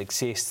is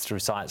accessed through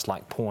sites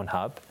like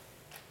Pornhub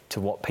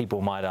to what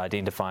people might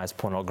identify as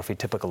pornography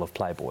typical of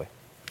Playboy?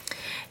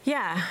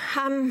 Yeah,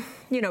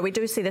 you know, we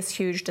do see this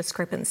huge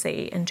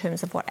discrepancy in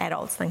terms of what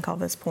adults think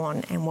of as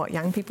porn and what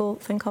young people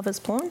think of as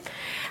porn.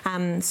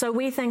 So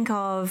we think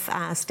of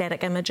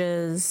static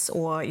images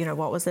or, you know,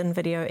 what was in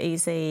Video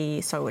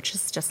Easy, so which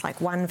is just like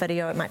one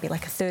video. It might be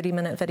like a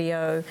 30-minute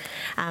video.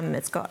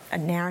 It's got a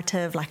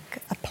narrative, like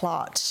a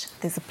plot.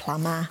 There's a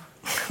plumber.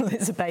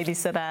 There's a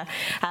babysitter,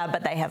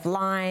 but they have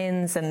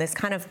lines and there's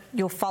kind of,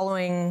 you're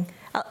following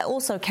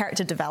also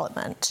character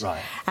development,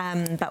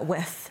 right. But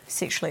with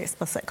sexually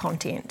explicit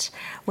content.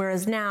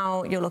 Whereas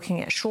now you're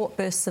looking at short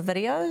bursts of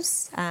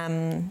videos,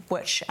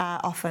 which are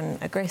often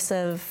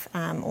aggressive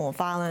or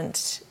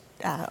violent,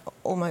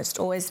 almost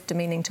always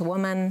demeaning to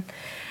women.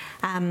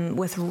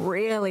 With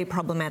really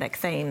problematic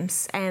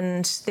themes,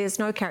 and there's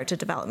no character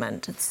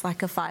development. It's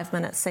like a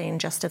 5-minute scene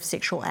just of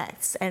sexual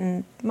acts,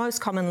 and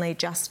most commonly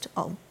just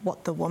of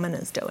what the woman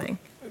is doing.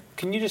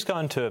 Can you just go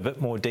into a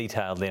bit more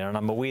detail there? And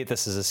I'm aware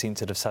this is a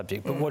sensitive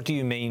subject, but what do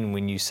you mean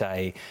when you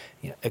say,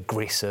 you know,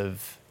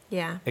 aggressive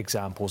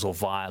examples or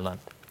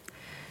violent?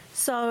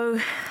 So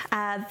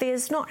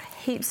there's not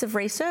heaps of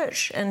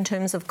research in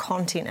terms of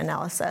content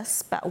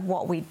analysis, but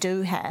what we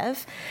do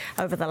have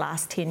over the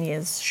last 10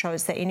 years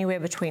shows that anywhere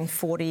between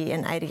 40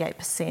 and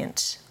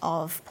 88%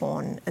 of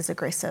porn is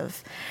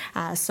aggressive.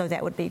 So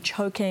that would be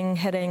choking,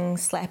 hitting,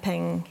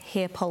 slapping,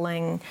 hair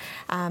pulling,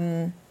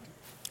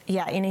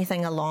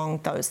 anything along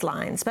those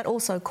lines, but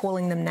also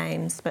calling them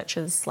names,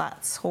 bitches,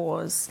 sluts,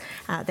 whores.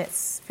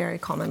 That's very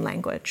common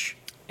language.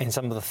 And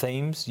some of the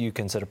themes you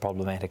consider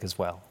problematic as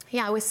well?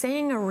 Yeah, we're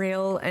seeing a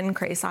real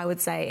increase, I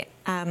would say,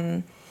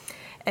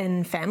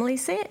 in family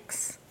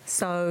sex.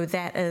 So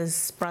that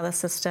is brother,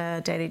 sister,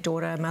 daddy,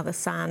 daughter, mother,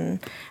 son.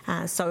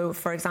 So,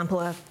 for example,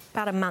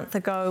 about a month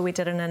ago, we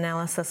did an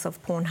analysis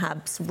of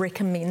Pornhub's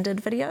recommended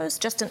videos,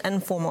 just an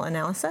informal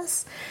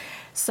analysis.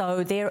 So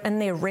in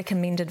their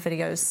recommended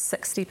videos,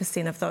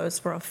 60% of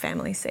those were of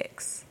family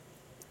sex.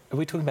 Are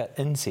we talking about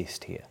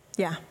incest here?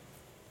 Yeah.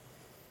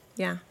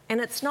 Yeah, and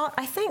it's not,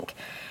 I think,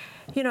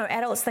 you know,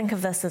 adults think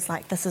of this as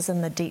like this is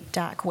in the deep,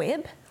 dark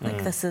web.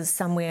 Like this is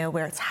somewhere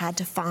where it's hard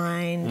to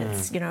find.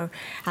 It's, you know,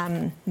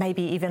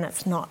 maybe even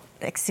it's not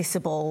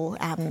accessible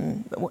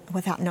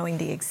without knowing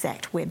the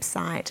exact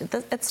website.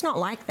 It's not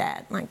like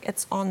that. Like,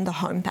 it's on the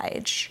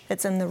homepage.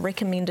 It's in the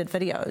recommended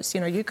videos.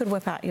 You know, you could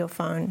whip out your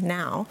phone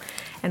now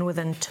and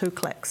within 2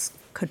 clicks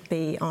could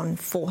be on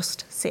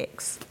forced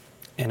sex.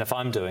 And if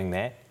I'm doing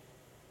that,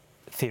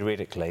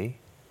 theoretically,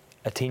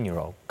 a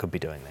 10-year-old could be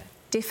doing that.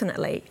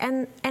 Definitely,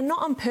 and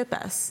not on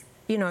purpose.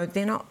 You know,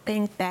 they're not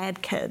being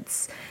bad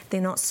kids. They're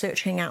not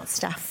searching out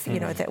stuff, you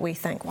know, that we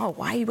think, wow,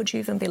 why would you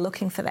even be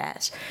looking for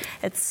that?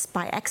 It's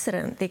by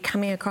accident. They're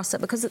coming across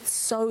it because it's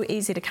so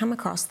easy to come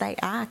across. They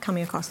are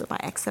coming across it by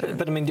accident.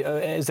 But I mean,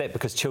 is that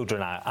because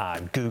children are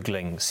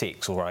Googling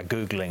sex or are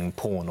Googling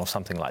porn or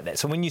something like that?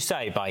 So when you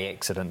say by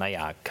accident, they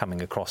are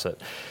coming across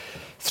it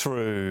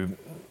through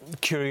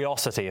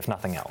curiosity, if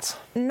nothing else?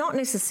 Not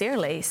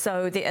necessarily.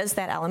 So there is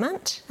that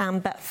element,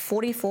 but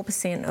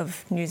 44%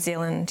 of New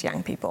Zealand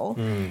young people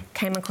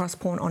came across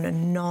porn on a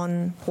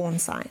non-porn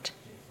site.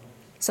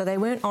 So they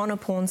weren't on a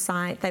porn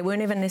site. They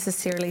weren't even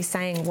necessarily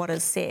saying, what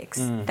is sex?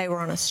 They were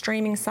on a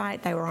streaming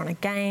site. They were on a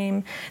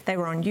game. They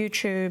were on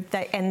YouTube.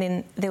 And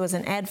then there was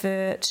an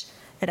advert.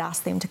 It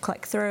asked them to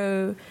click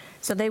through.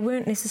 So they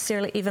weren't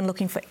necessarily even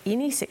looking for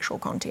any sexual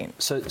content.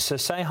 So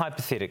say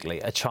hypothetically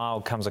a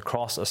child comes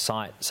across a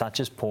site such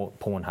as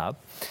Pornhub.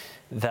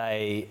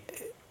 They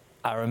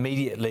are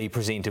immediately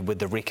presented with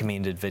the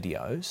recommended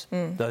videos.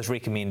 Those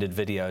recommended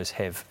videos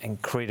have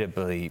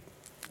incredibly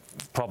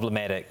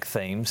problematic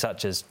themes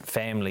such as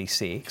family,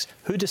 sex.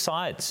 Who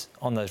decides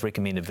on those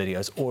recommended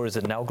videos, or is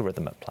it an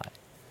algorithm at play?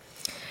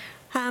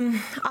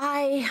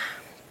 I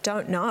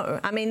don't know.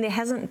 I mean, there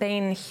hasn't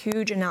been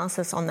huge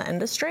analysis on the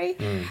industry.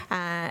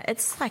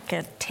 It's like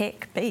a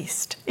tech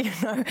beast, you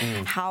know.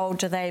 How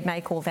do they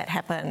make all that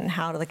happen?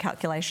 How do the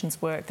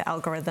calculations work, the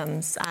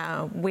algorithms?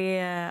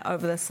 We're,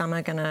 over the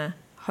summer, going to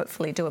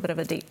hopefully do a bit of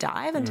a deep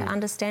dive into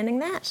understanding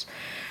that.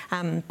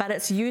 But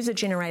it's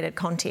user-generated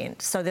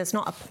content, so there's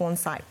not a porn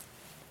site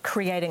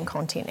creating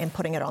content and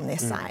putting it on their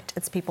site.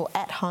 It's people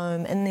at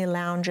home, in their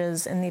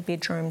lounges, in their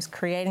bedrooms,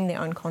 creating their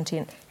own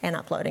content and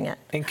uploading it.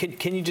 And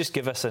can you just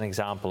give us an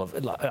example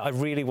of, like, I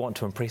really want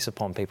to impress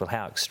upon people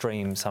how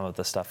extreme some of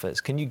this stuff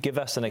is. Can you give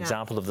us an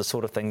example of the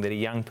sort of thing that a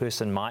young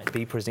person might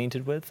be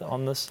presented with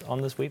on this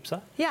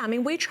website? Yeah, I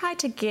mean, we try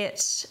to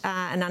get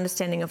an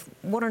understanding of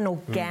what an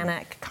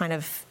organic kind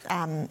of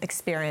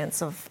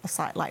experience of a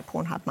site like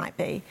Pornhub might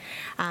be.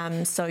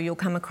 So you'll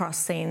come across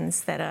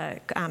scenes that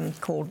are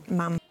called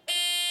mum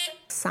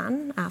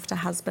son after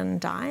husband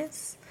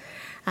dies,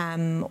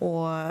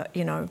 or,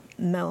 you know,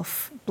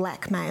 MILF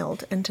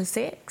blackmailed into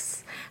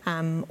sex,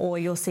 or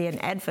you'll see an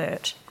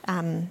advert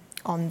on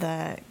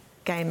the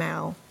gay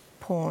male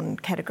porn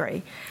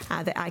category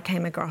that I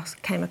came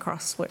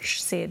across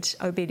which said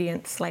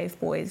obedient slave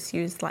boys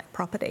used like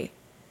property.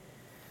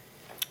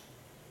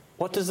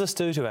 What does this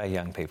do to our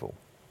young people?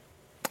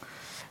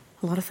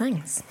 A lot of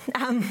things.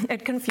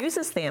 It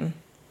confuses them.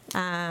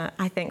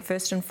 I think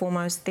first and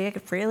foremost they're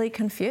really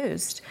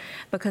confused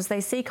because they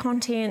see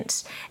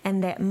content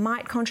and that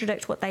might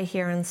contradict what they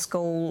hear in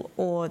school,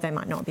 or they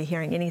might not be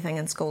hearing anything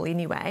in school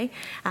anyway,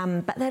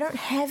 but they don't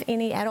have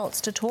any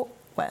adults to talk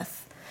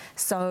with.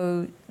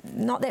 So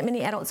not that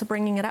many adults are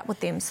bringing it up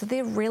with them, so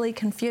they're really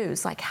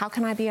confused. Like, how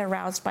can I be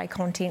aroused by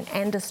content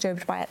and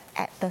disturbed by it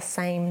at the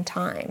same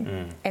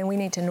time? And we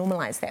need to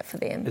normalise that for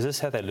them. Is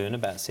this how they learn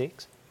about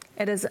sex?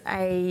 It is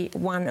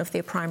one of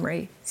their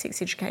primary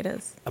sex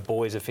educators. Are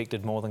boys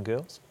affected more than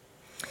girls?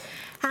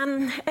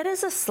 It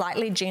is a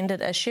slightly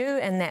gendered issue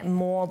in that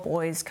more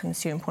boys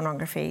consume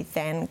pornography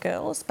than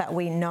girls, but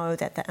we know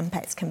that the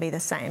impacts can be the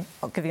same.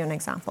 I'll give you an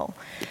example.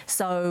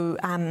 So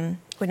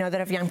we know that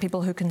of young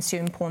people who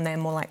consume porn, they're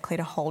more likely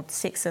to hold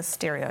sexist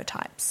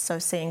stereotypes, so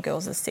seeing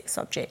girls as sex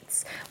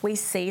objects. We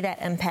see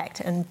that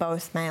impact in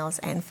both males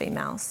and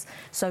females.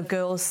 So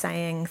girls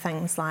saying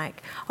things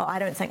like, oh, I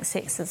don't think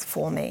sex is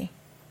for me.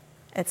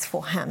 It's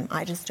for him.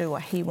 I just do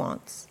what he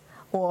wants.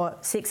 Or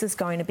sex is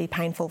going to be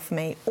painful for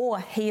me. Or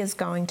he is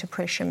going to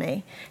pressure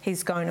me.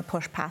 He's going to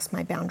push past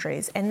my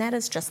boundaries. And that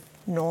is just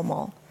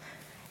normal.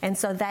 And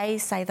so they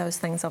say those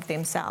things of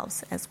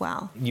themselves as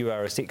well. You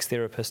are a sex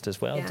therapist as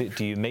well. Yeah.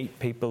 Do you meet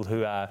people who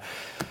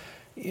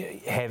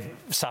have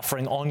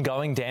suffering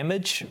ongoing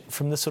damage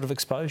from this sort of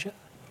exposure?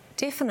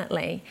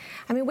 Definitely.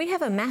 I mean, we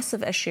have a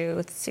massive issue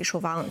with sexual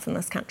violence in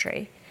this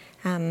country.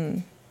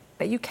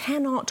 But you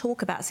cannot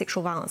talk about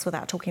sexual violence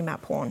without talking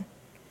about porn.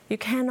 You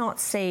cannot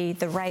see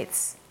the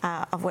rates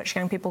of which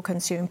young people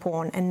consume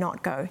porn and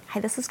not go, hey,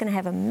 this is going to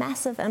have a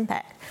massive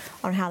impact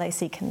on how they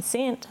see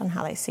consent, on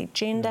how they see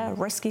gender,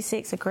 risky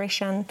sex,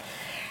 aggression,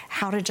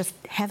 how to just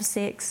have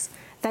sex.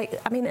 I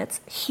mean, it's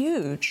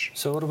huge.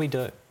 So what do we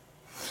do?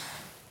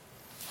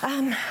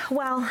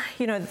 Well,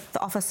 you know, the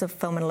Office of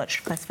Film and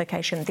Literature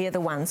Classification, they're the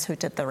ones who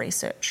did the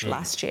research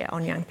last year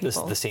on young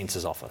people. The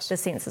Census Office. The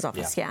Census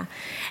Office, yeah.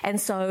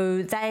 And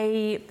so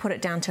they put it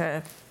down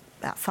to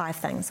about 5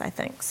 things, I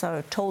think.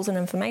 So tools and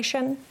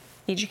information,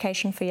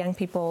 education for young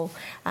people,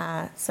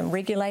 some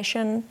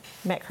regulation,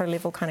 macro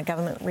level kind of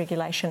government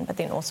regulation, but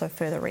then also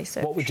further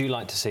research. What would you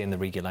like to see in the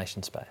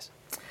regulation space?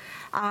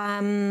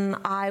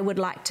 I would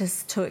like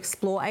to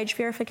explore age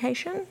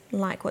verification,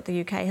 like what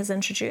the UK has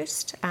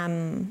introduced.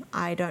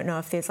 I don't know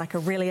if there's like a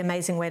really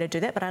amazing way to do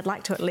that, but I'd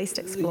like to at least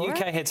explore The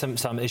UK had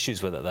some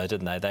issues with it though,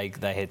 didn't they?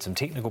 They had some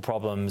technical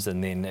problems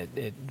and then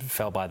it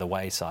fell by the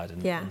wayside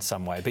in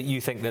some way. But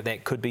you think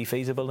that could be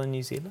feasible in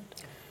New Zealand?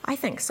 I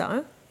think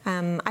so.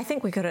 I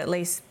think we could at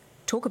least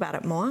talk about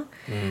it more.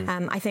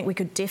 I think we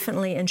could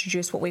definitely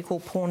introduce what we call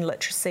porn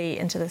literacy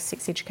into the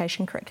sex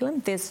education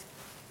curriculum. There's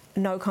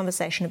no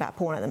conversation about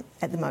porn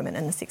at the moment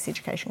in the sex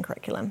education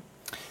curriculum.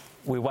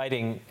 We're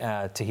waiting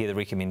to hear the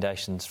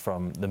recommendations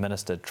from the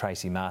Minister,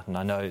 Tracy Martin.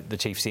 I know the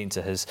Chief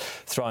Censor has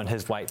thrown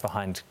his weight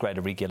behind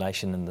greater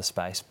regulation in the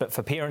space, but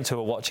for parents who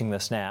are watching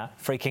this now,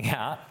 freaking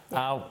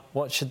out,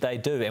 what should they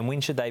do and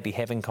when should they be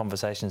having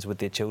conversations with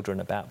their children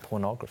about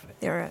pornography?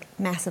 There are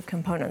massive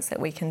components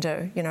that we can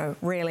do, you know,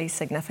 really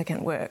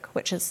significant work,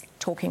 which is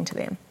talking to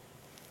them.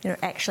 You know,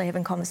 actually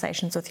having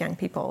conversations with young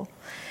people.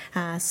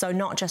 So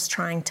not just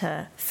trying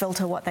to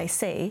filter what they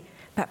see,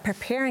 but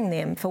preparing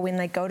them for when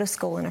they go to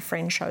school and a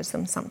friend shows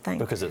them something.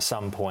 Because at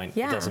some point,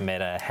 it doesn't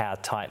matter how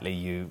tightly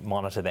you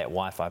monitor that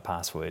Wi-Fi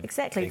password.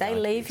 Exactly. They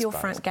leave your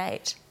front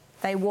gate.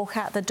 They walk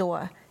out the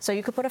door. So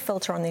you could put a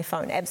filter on their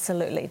phone,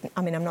 absolutely.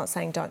 I mean, I'm not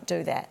saying don't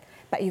do that,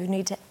 but you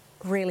need to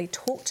really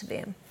talk to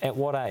them. At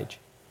what age?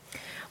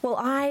 Well,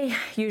 I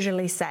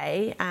usually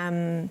say,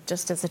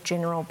 just as a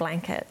general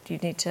blanket, you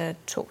need to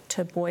talk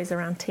to boys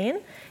around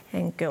 10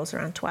 and girls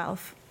around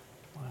 12.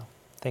 Wow.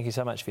 Thank you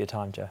so much for your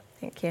time, Jo.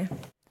 Thank you.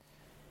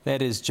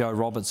 That is Jo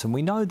Robertson.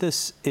 We know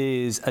this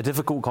is a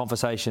difficult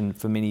conversation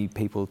for many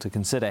people to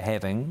consider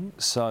having,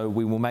 so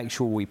we will make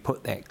sure we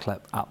put that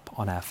clip up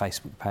on our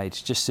Facebook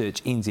page. Just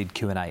search NZ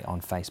Q&A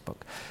on Facebook.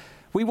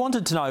 We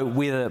wanted to know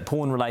whether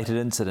porn-related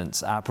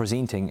incidents are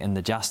presenting in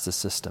the justice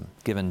system,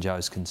 given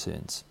Jo's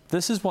concerns.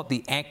 This is what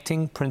the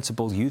acting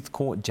principal youth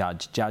court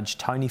judge, Judge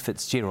Tony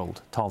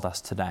Fitzgerald, told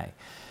us today.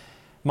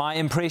 My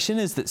impression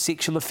is that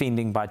sexual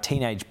offending by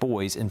teenage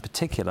boys in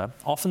particular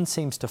often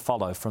seems to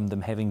follow from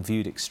them having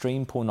viewed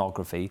extreme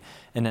pornography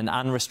in an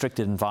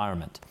unrestricted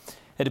environment.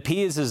 It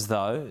appears as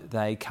though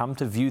they come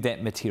to view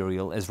that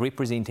material as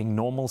representing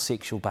normal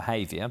sexual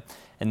behaviour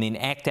and then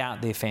act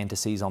out their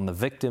fantasies on the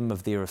victim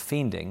of their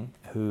offending,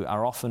 who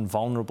are often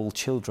vulnerable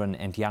children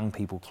and young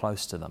people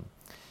close to them.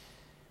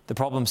 The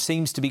problem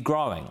seems to be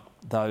growing,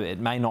 though it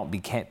may not be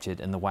captured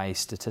in the way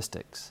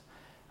statistics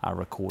are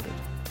recorded.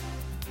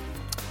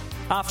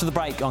 After the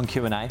break on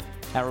Q&A,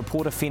 our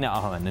reporter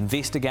Whina Owen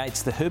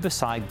investigates the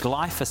herbicide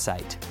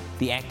glyphosate,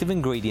 the active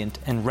ingredient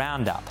in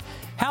Roundup.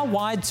 How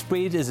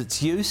widespread is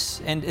its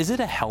use, and is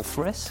it a health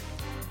risk?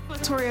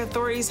 Regulatory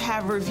authorities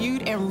have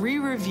reviewed and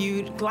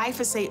re-reviewed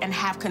glyphosate and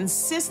have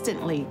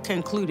consistently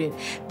concluded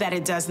that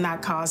it does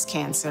not cause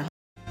cancer.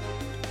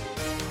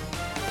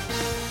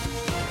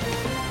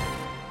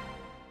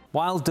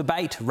 While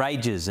debate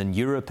rages in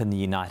Europe and the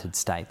United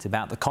States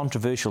about the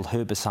controversial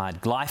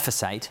herbicide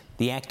glyphosate,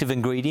 the active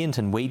ingredient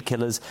in weed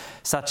killers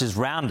such as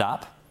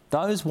Roundup,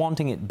 those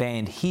wanting it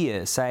banned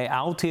here say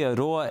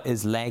Aotearoa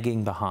is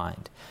lagging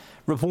behind.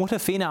 Reporter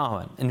Whina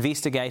Owen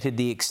investigated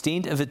the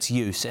extent of its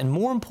use and,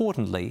 more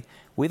importantly,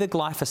 whether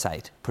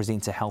glyphosate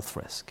presents a health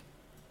risk.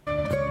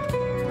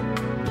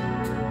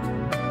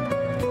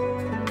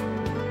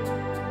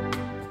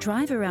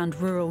 Drive around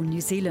rural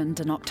New Zealand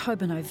in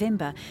October,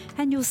 November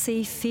and you'll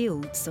see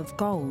fields of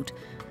gold.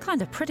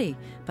 Kind of pretty,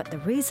 but the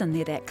reason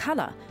they're that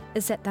colour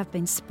is that they've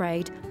been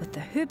sprayed with the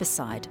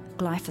herbicide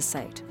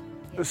glyphosate.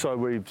 So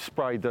we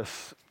sprayed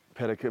this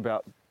paddock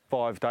about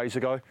 5 days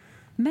ago.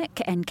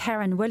 Mick and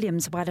Karen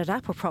Williams'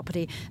 Wairarapa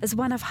property is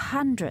one of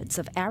hundreds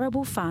of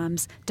arable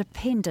farms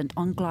dependent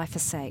on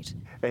glyphosate.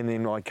 And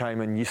then I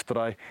came in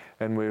yesterday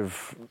and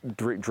we've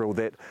direct drilled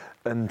that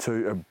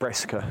into a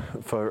brassica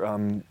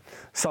for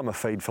summer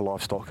feed for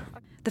livestock.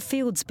 The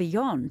fields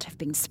beyond have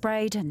been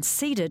sprayed and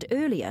seeded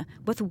earlier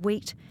with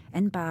wheat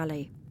and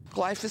barley.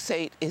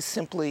 Glyphosate is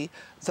simply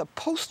the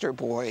poster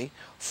boy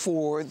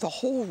for the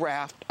whole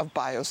raft of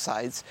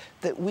biocides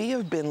that we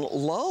have been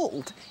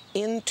lulled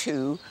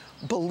into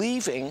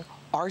believing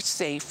are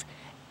safe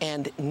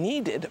and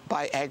needed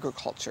by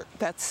agriculture.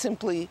 That's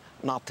simply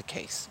not the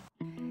case.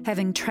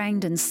 Having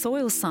trained in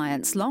soil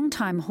science,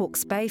 long-time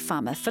Hawke's Bay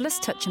farmer Phyllis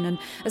Titchenen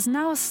is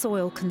now a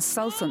soil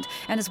consultant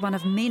and is one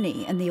of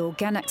many in the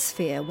organic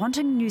sphere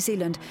wanting New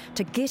Zealand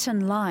to get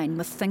in line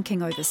with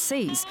thinking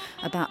overseas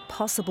about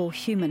possible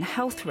human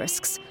health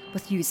risks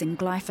with using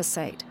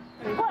glyphosate.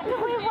 What do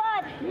we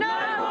want?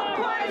 No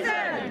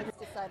poison!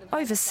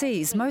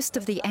 Overseas, most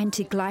of the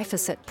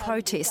anti-glyphosate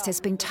protest has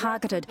been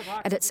targeted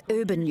at its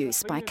urban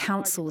use by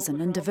councils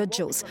and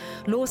individuals.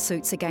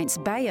 Lawsuits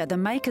against Bayer, the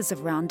makers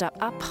of Roundup,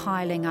 are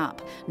piling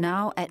up,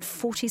 now at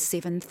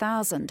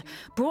 47,000,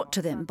 brought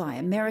to them by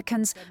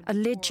Americans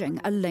alleging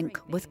a link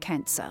with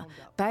cancer.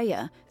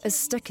 Bayer is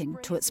sticking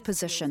to its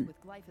position.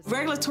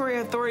 Regulatory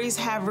authorities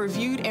have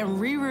reviewed and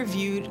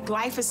re-reviewed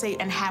glyphosate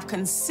and have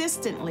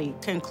consistently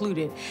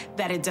concluded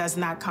that it does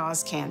not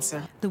cause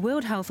cancer. The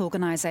World Health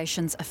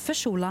Organization's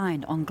official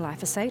line on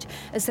glyphosate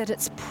is that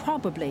it's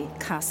probably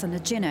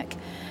carcinogenic,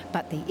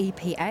 but the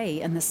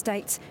EPA in the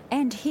States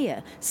and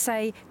here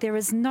say there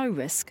is no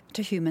risk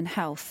to human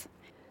health.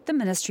 The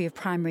Ministry of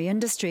Primary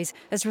Industries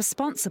is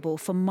responsible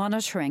for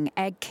monitoring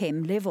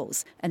AgChem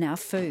levels in our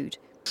food.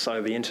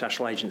 So the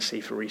International Agency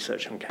for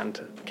Research on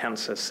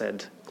Cancer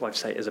said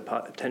glyphosate is a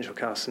potential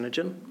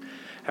carcinogen.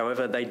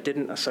 However, they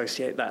didn't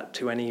associate that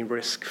to any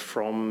risk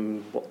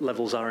from what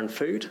levels are in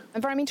food.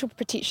 Environmental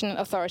Protection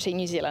Authority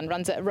New Zealand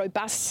runs a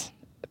robust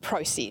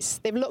process.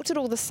 They've looked at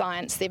all the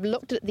science, they've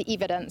looked at the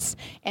evidence,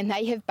 and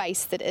they have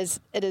based it as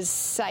it is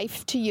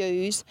safe to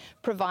use,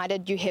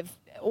 provided you have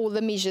all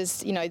the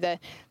measures, you know, the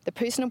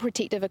personal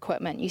protective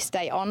equipment, you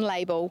stay on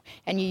label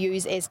and you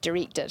use as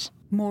directed.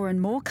 More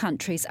and more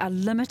countries are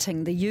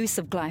limiting the use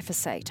of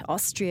glyphosate.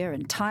 Austria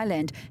and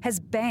Thailand has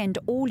banned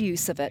all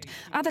use of it.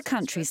 Other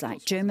countries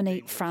like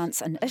Germany,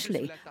 France and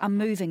Italy are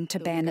moving to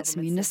ban its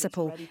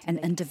municipal and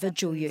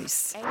individual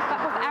use. But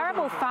with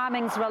arable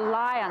farming's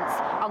reliance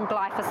on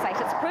glyphosate,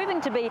 it's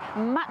proving to be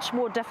much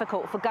more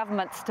difficult for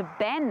governments to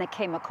ban the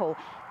chemical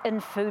in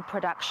food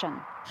production.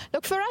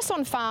 Look, for us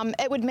on farm,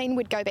 it would mean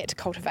we'd go back to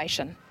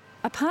cultivation.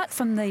 Apart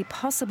from the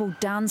possible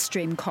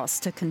downstream costs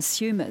to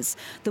consumers,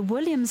 the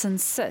Williams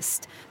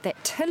insist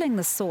that tilling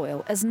the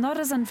soil is not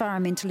as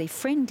environmentally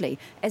friendly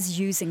as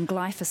using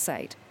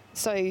glyphosate.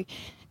 So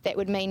that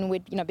would mean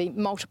we'd be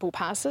multiple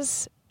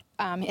passes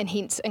and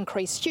hence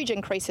huge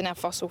increase in our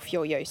fossil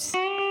fuel use.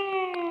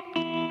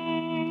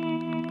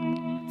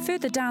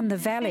 Further down the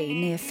valley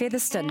near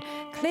Featherston,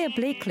 Claire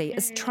Bleakley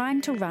is trying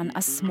to run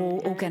a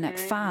small organic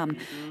farm.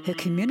 Her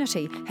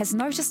community has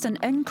noticed an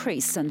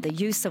increase in the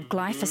use of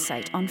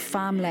glyphosate on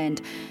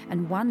farmland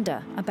and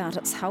wonder about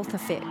its health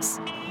effects.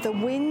 The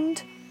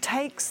wind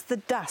takes the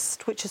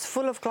dust, which is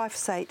full of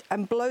glyphosate,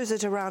 and blows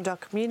it around our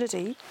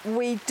community.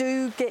 We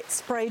do get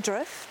spray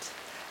drift,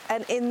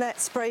 and in that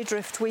spray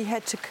drift we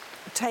had to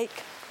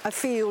take a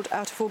field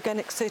out of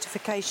organic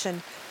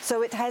certification,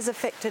 so it has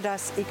affected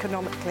us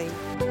economically.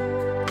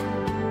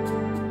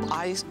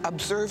 I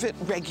observe it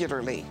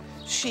regularly.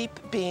 Sheep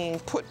being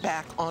put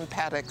back on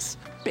paddocks.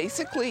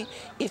 Basically,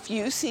 if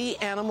you see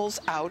animals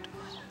out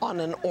on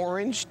an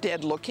orange,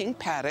 dead-looking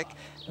paddock,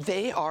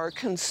 they are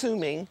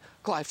consuming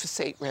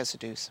glyphosate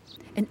residues.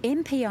 In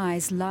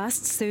MPI's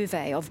last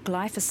survey of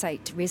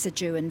glyphosate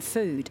residue in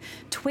food,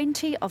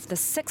 20 of the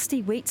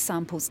 60 wheat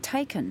samples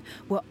taken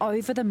were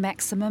over the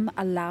maximum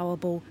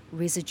allowable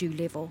residue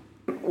level.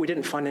 We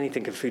didn't find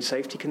anything of food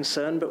safety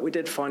concern, but we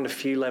did find a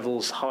few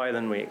levels higher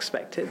than we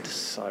expected,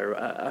 so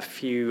a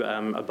few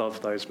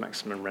above those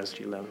maximum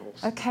residue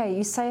levels. OK,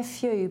 you say a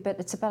few, but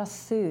it's about a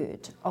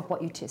third of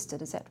what you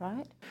tested, is that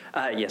right?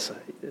 Yes,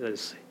 it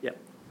is, yep.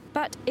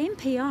 But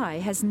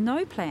MPI has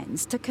no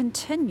plans to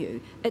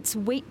continue its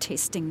wheat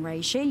testing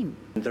regime.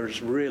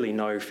 There's really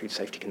no food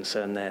safety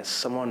concern there.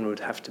 Someone would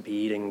have to be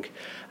eating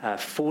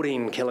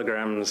 14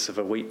 kilograms of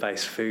a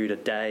wheat-based food a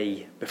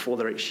day before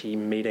they're actually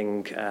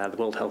meeting the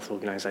World Health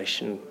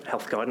Organization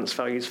health guidance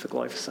values for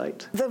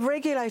glyphosate. The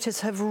regulators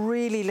have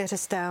really let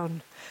us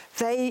down.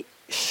 They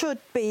should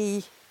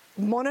be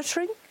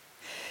monitoring.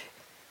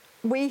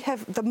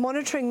 The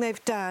monitoring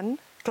they've done,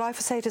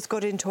 glyphosate has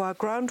got into our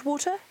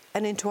groundwater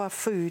and into our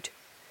food.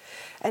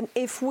 And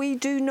if we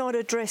do not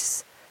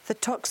address the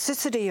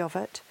toxicity of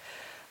it,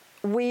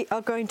 we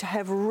are going to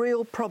have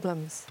real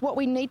problems. What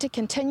we need to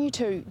continue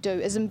to do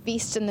is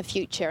invest in the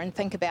future and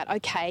think about,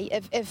 OK,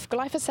 if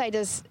glyphosate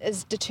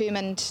is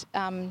determined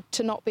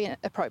to not be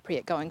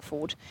appropriate going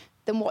forward,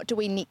 then what do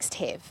we next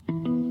have?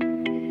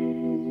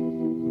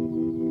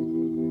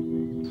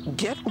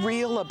 Get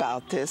real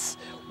about this.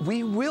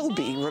 We will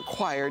be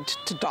required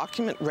to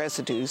document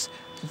residues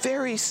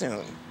very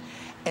soon.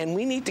 And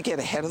we need to get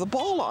ahead of the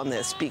ball on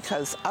this,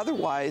 because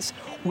otherwise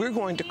we're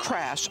going to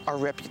crash our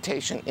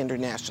reputation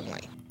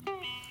internationally.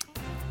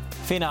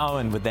 Fiona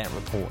Owen with that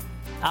report.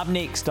 Up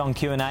next on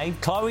Q&A,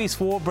 Chloe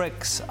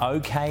Swarbrick's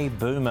OK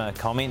Boomer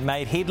comment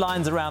made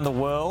headlines around the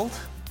world.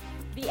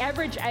 The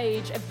average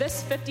age of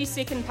this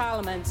 52nd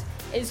Parliament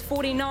is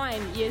 49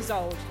 years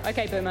old.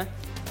 OK Boomer.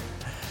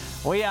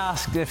 We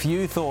asked if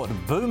you thought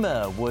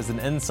Boomer was an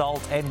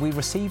insult, and we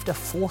received a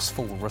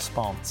forceful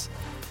response.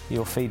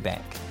 Your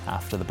feedback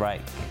after the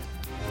break.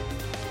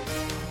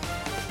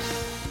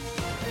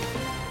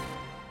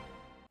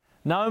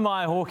 No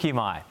mai hoki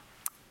mai.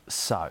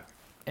 So,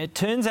 it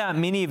turns out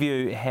many of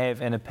you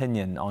have an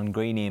opinion on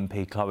Green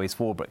MP Chloe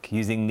Swarbrick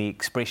using the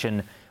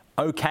expression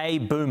OK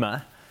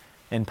Boomer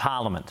in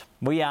Parliament.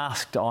 We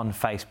asked on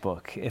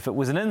Facebook if it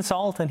was an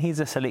insult, and here's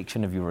a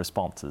selection of your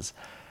responses.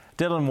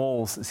 Dylan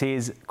Walls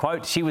says,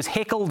 quote, she was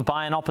heckled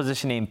by an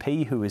opposition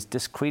MP who was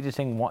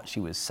discrediting what she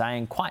was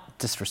saying quite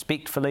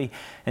disrespectfully,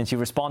 and she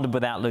responded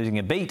without losing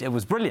a beat. It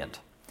was brilliant.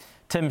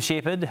 Tim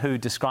Shepherd, who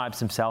describes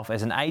himself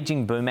as an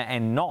ageing boomer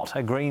and not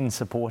a Green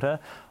supporter,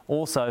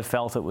 also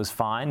felt it was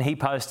fine. He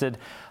posted,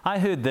 I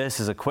heard this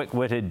as a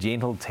quick-witted,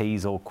 gentle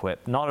tease or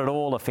quip, not at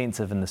all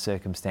offensive in the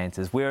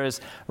circumstances, whereas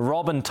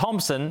Robin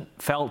Thompson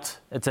felt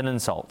it's an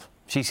insult.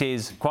 She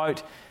says,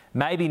 quote,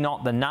 maybe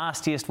not the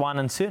nastiest one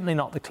and certainly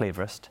not the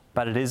cleverest,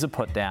 but it is a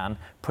put-down.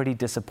 Pretty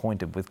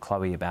disappointed with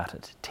Chloe about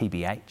it,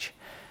 TBH.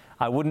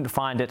 I wouldn't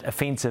find it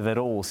offensive at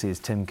all, says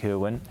Tim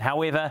Kerwin.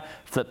 However,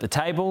 flip the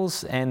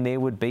tables and there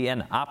would be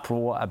an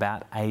uproar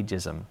about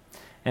ageism.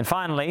 And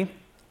finally,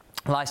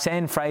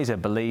 Lysanne Fraser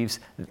believes,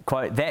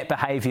 quote, that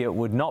behaviour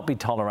would not be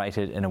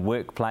tolerated in a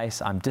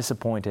workplace. I'm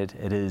disappointed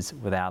it is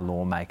with our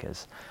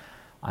lawmakers.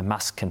 I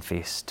must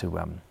confess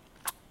to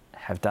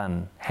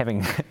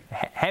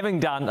having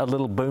done a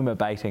little boomer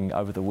baiting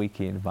over the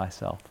weekend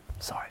myself.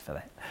 Sorry for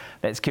that.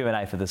 That's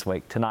Q&A for this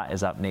week. Tonight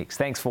is up next.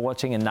 Thanks for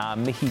watching, and ngā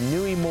mihi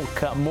nui mō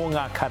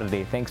ngā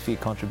karere. Thanks for your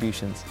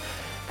contributions.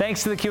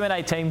 Thanks to the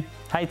Q&A team.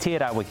 Hei te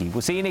rā wiki.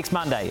 We'll see you next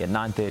Monday at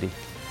 9:30.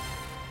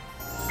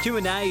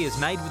 Q&A is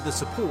made with the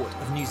support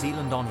of New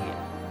Zealand On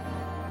Air.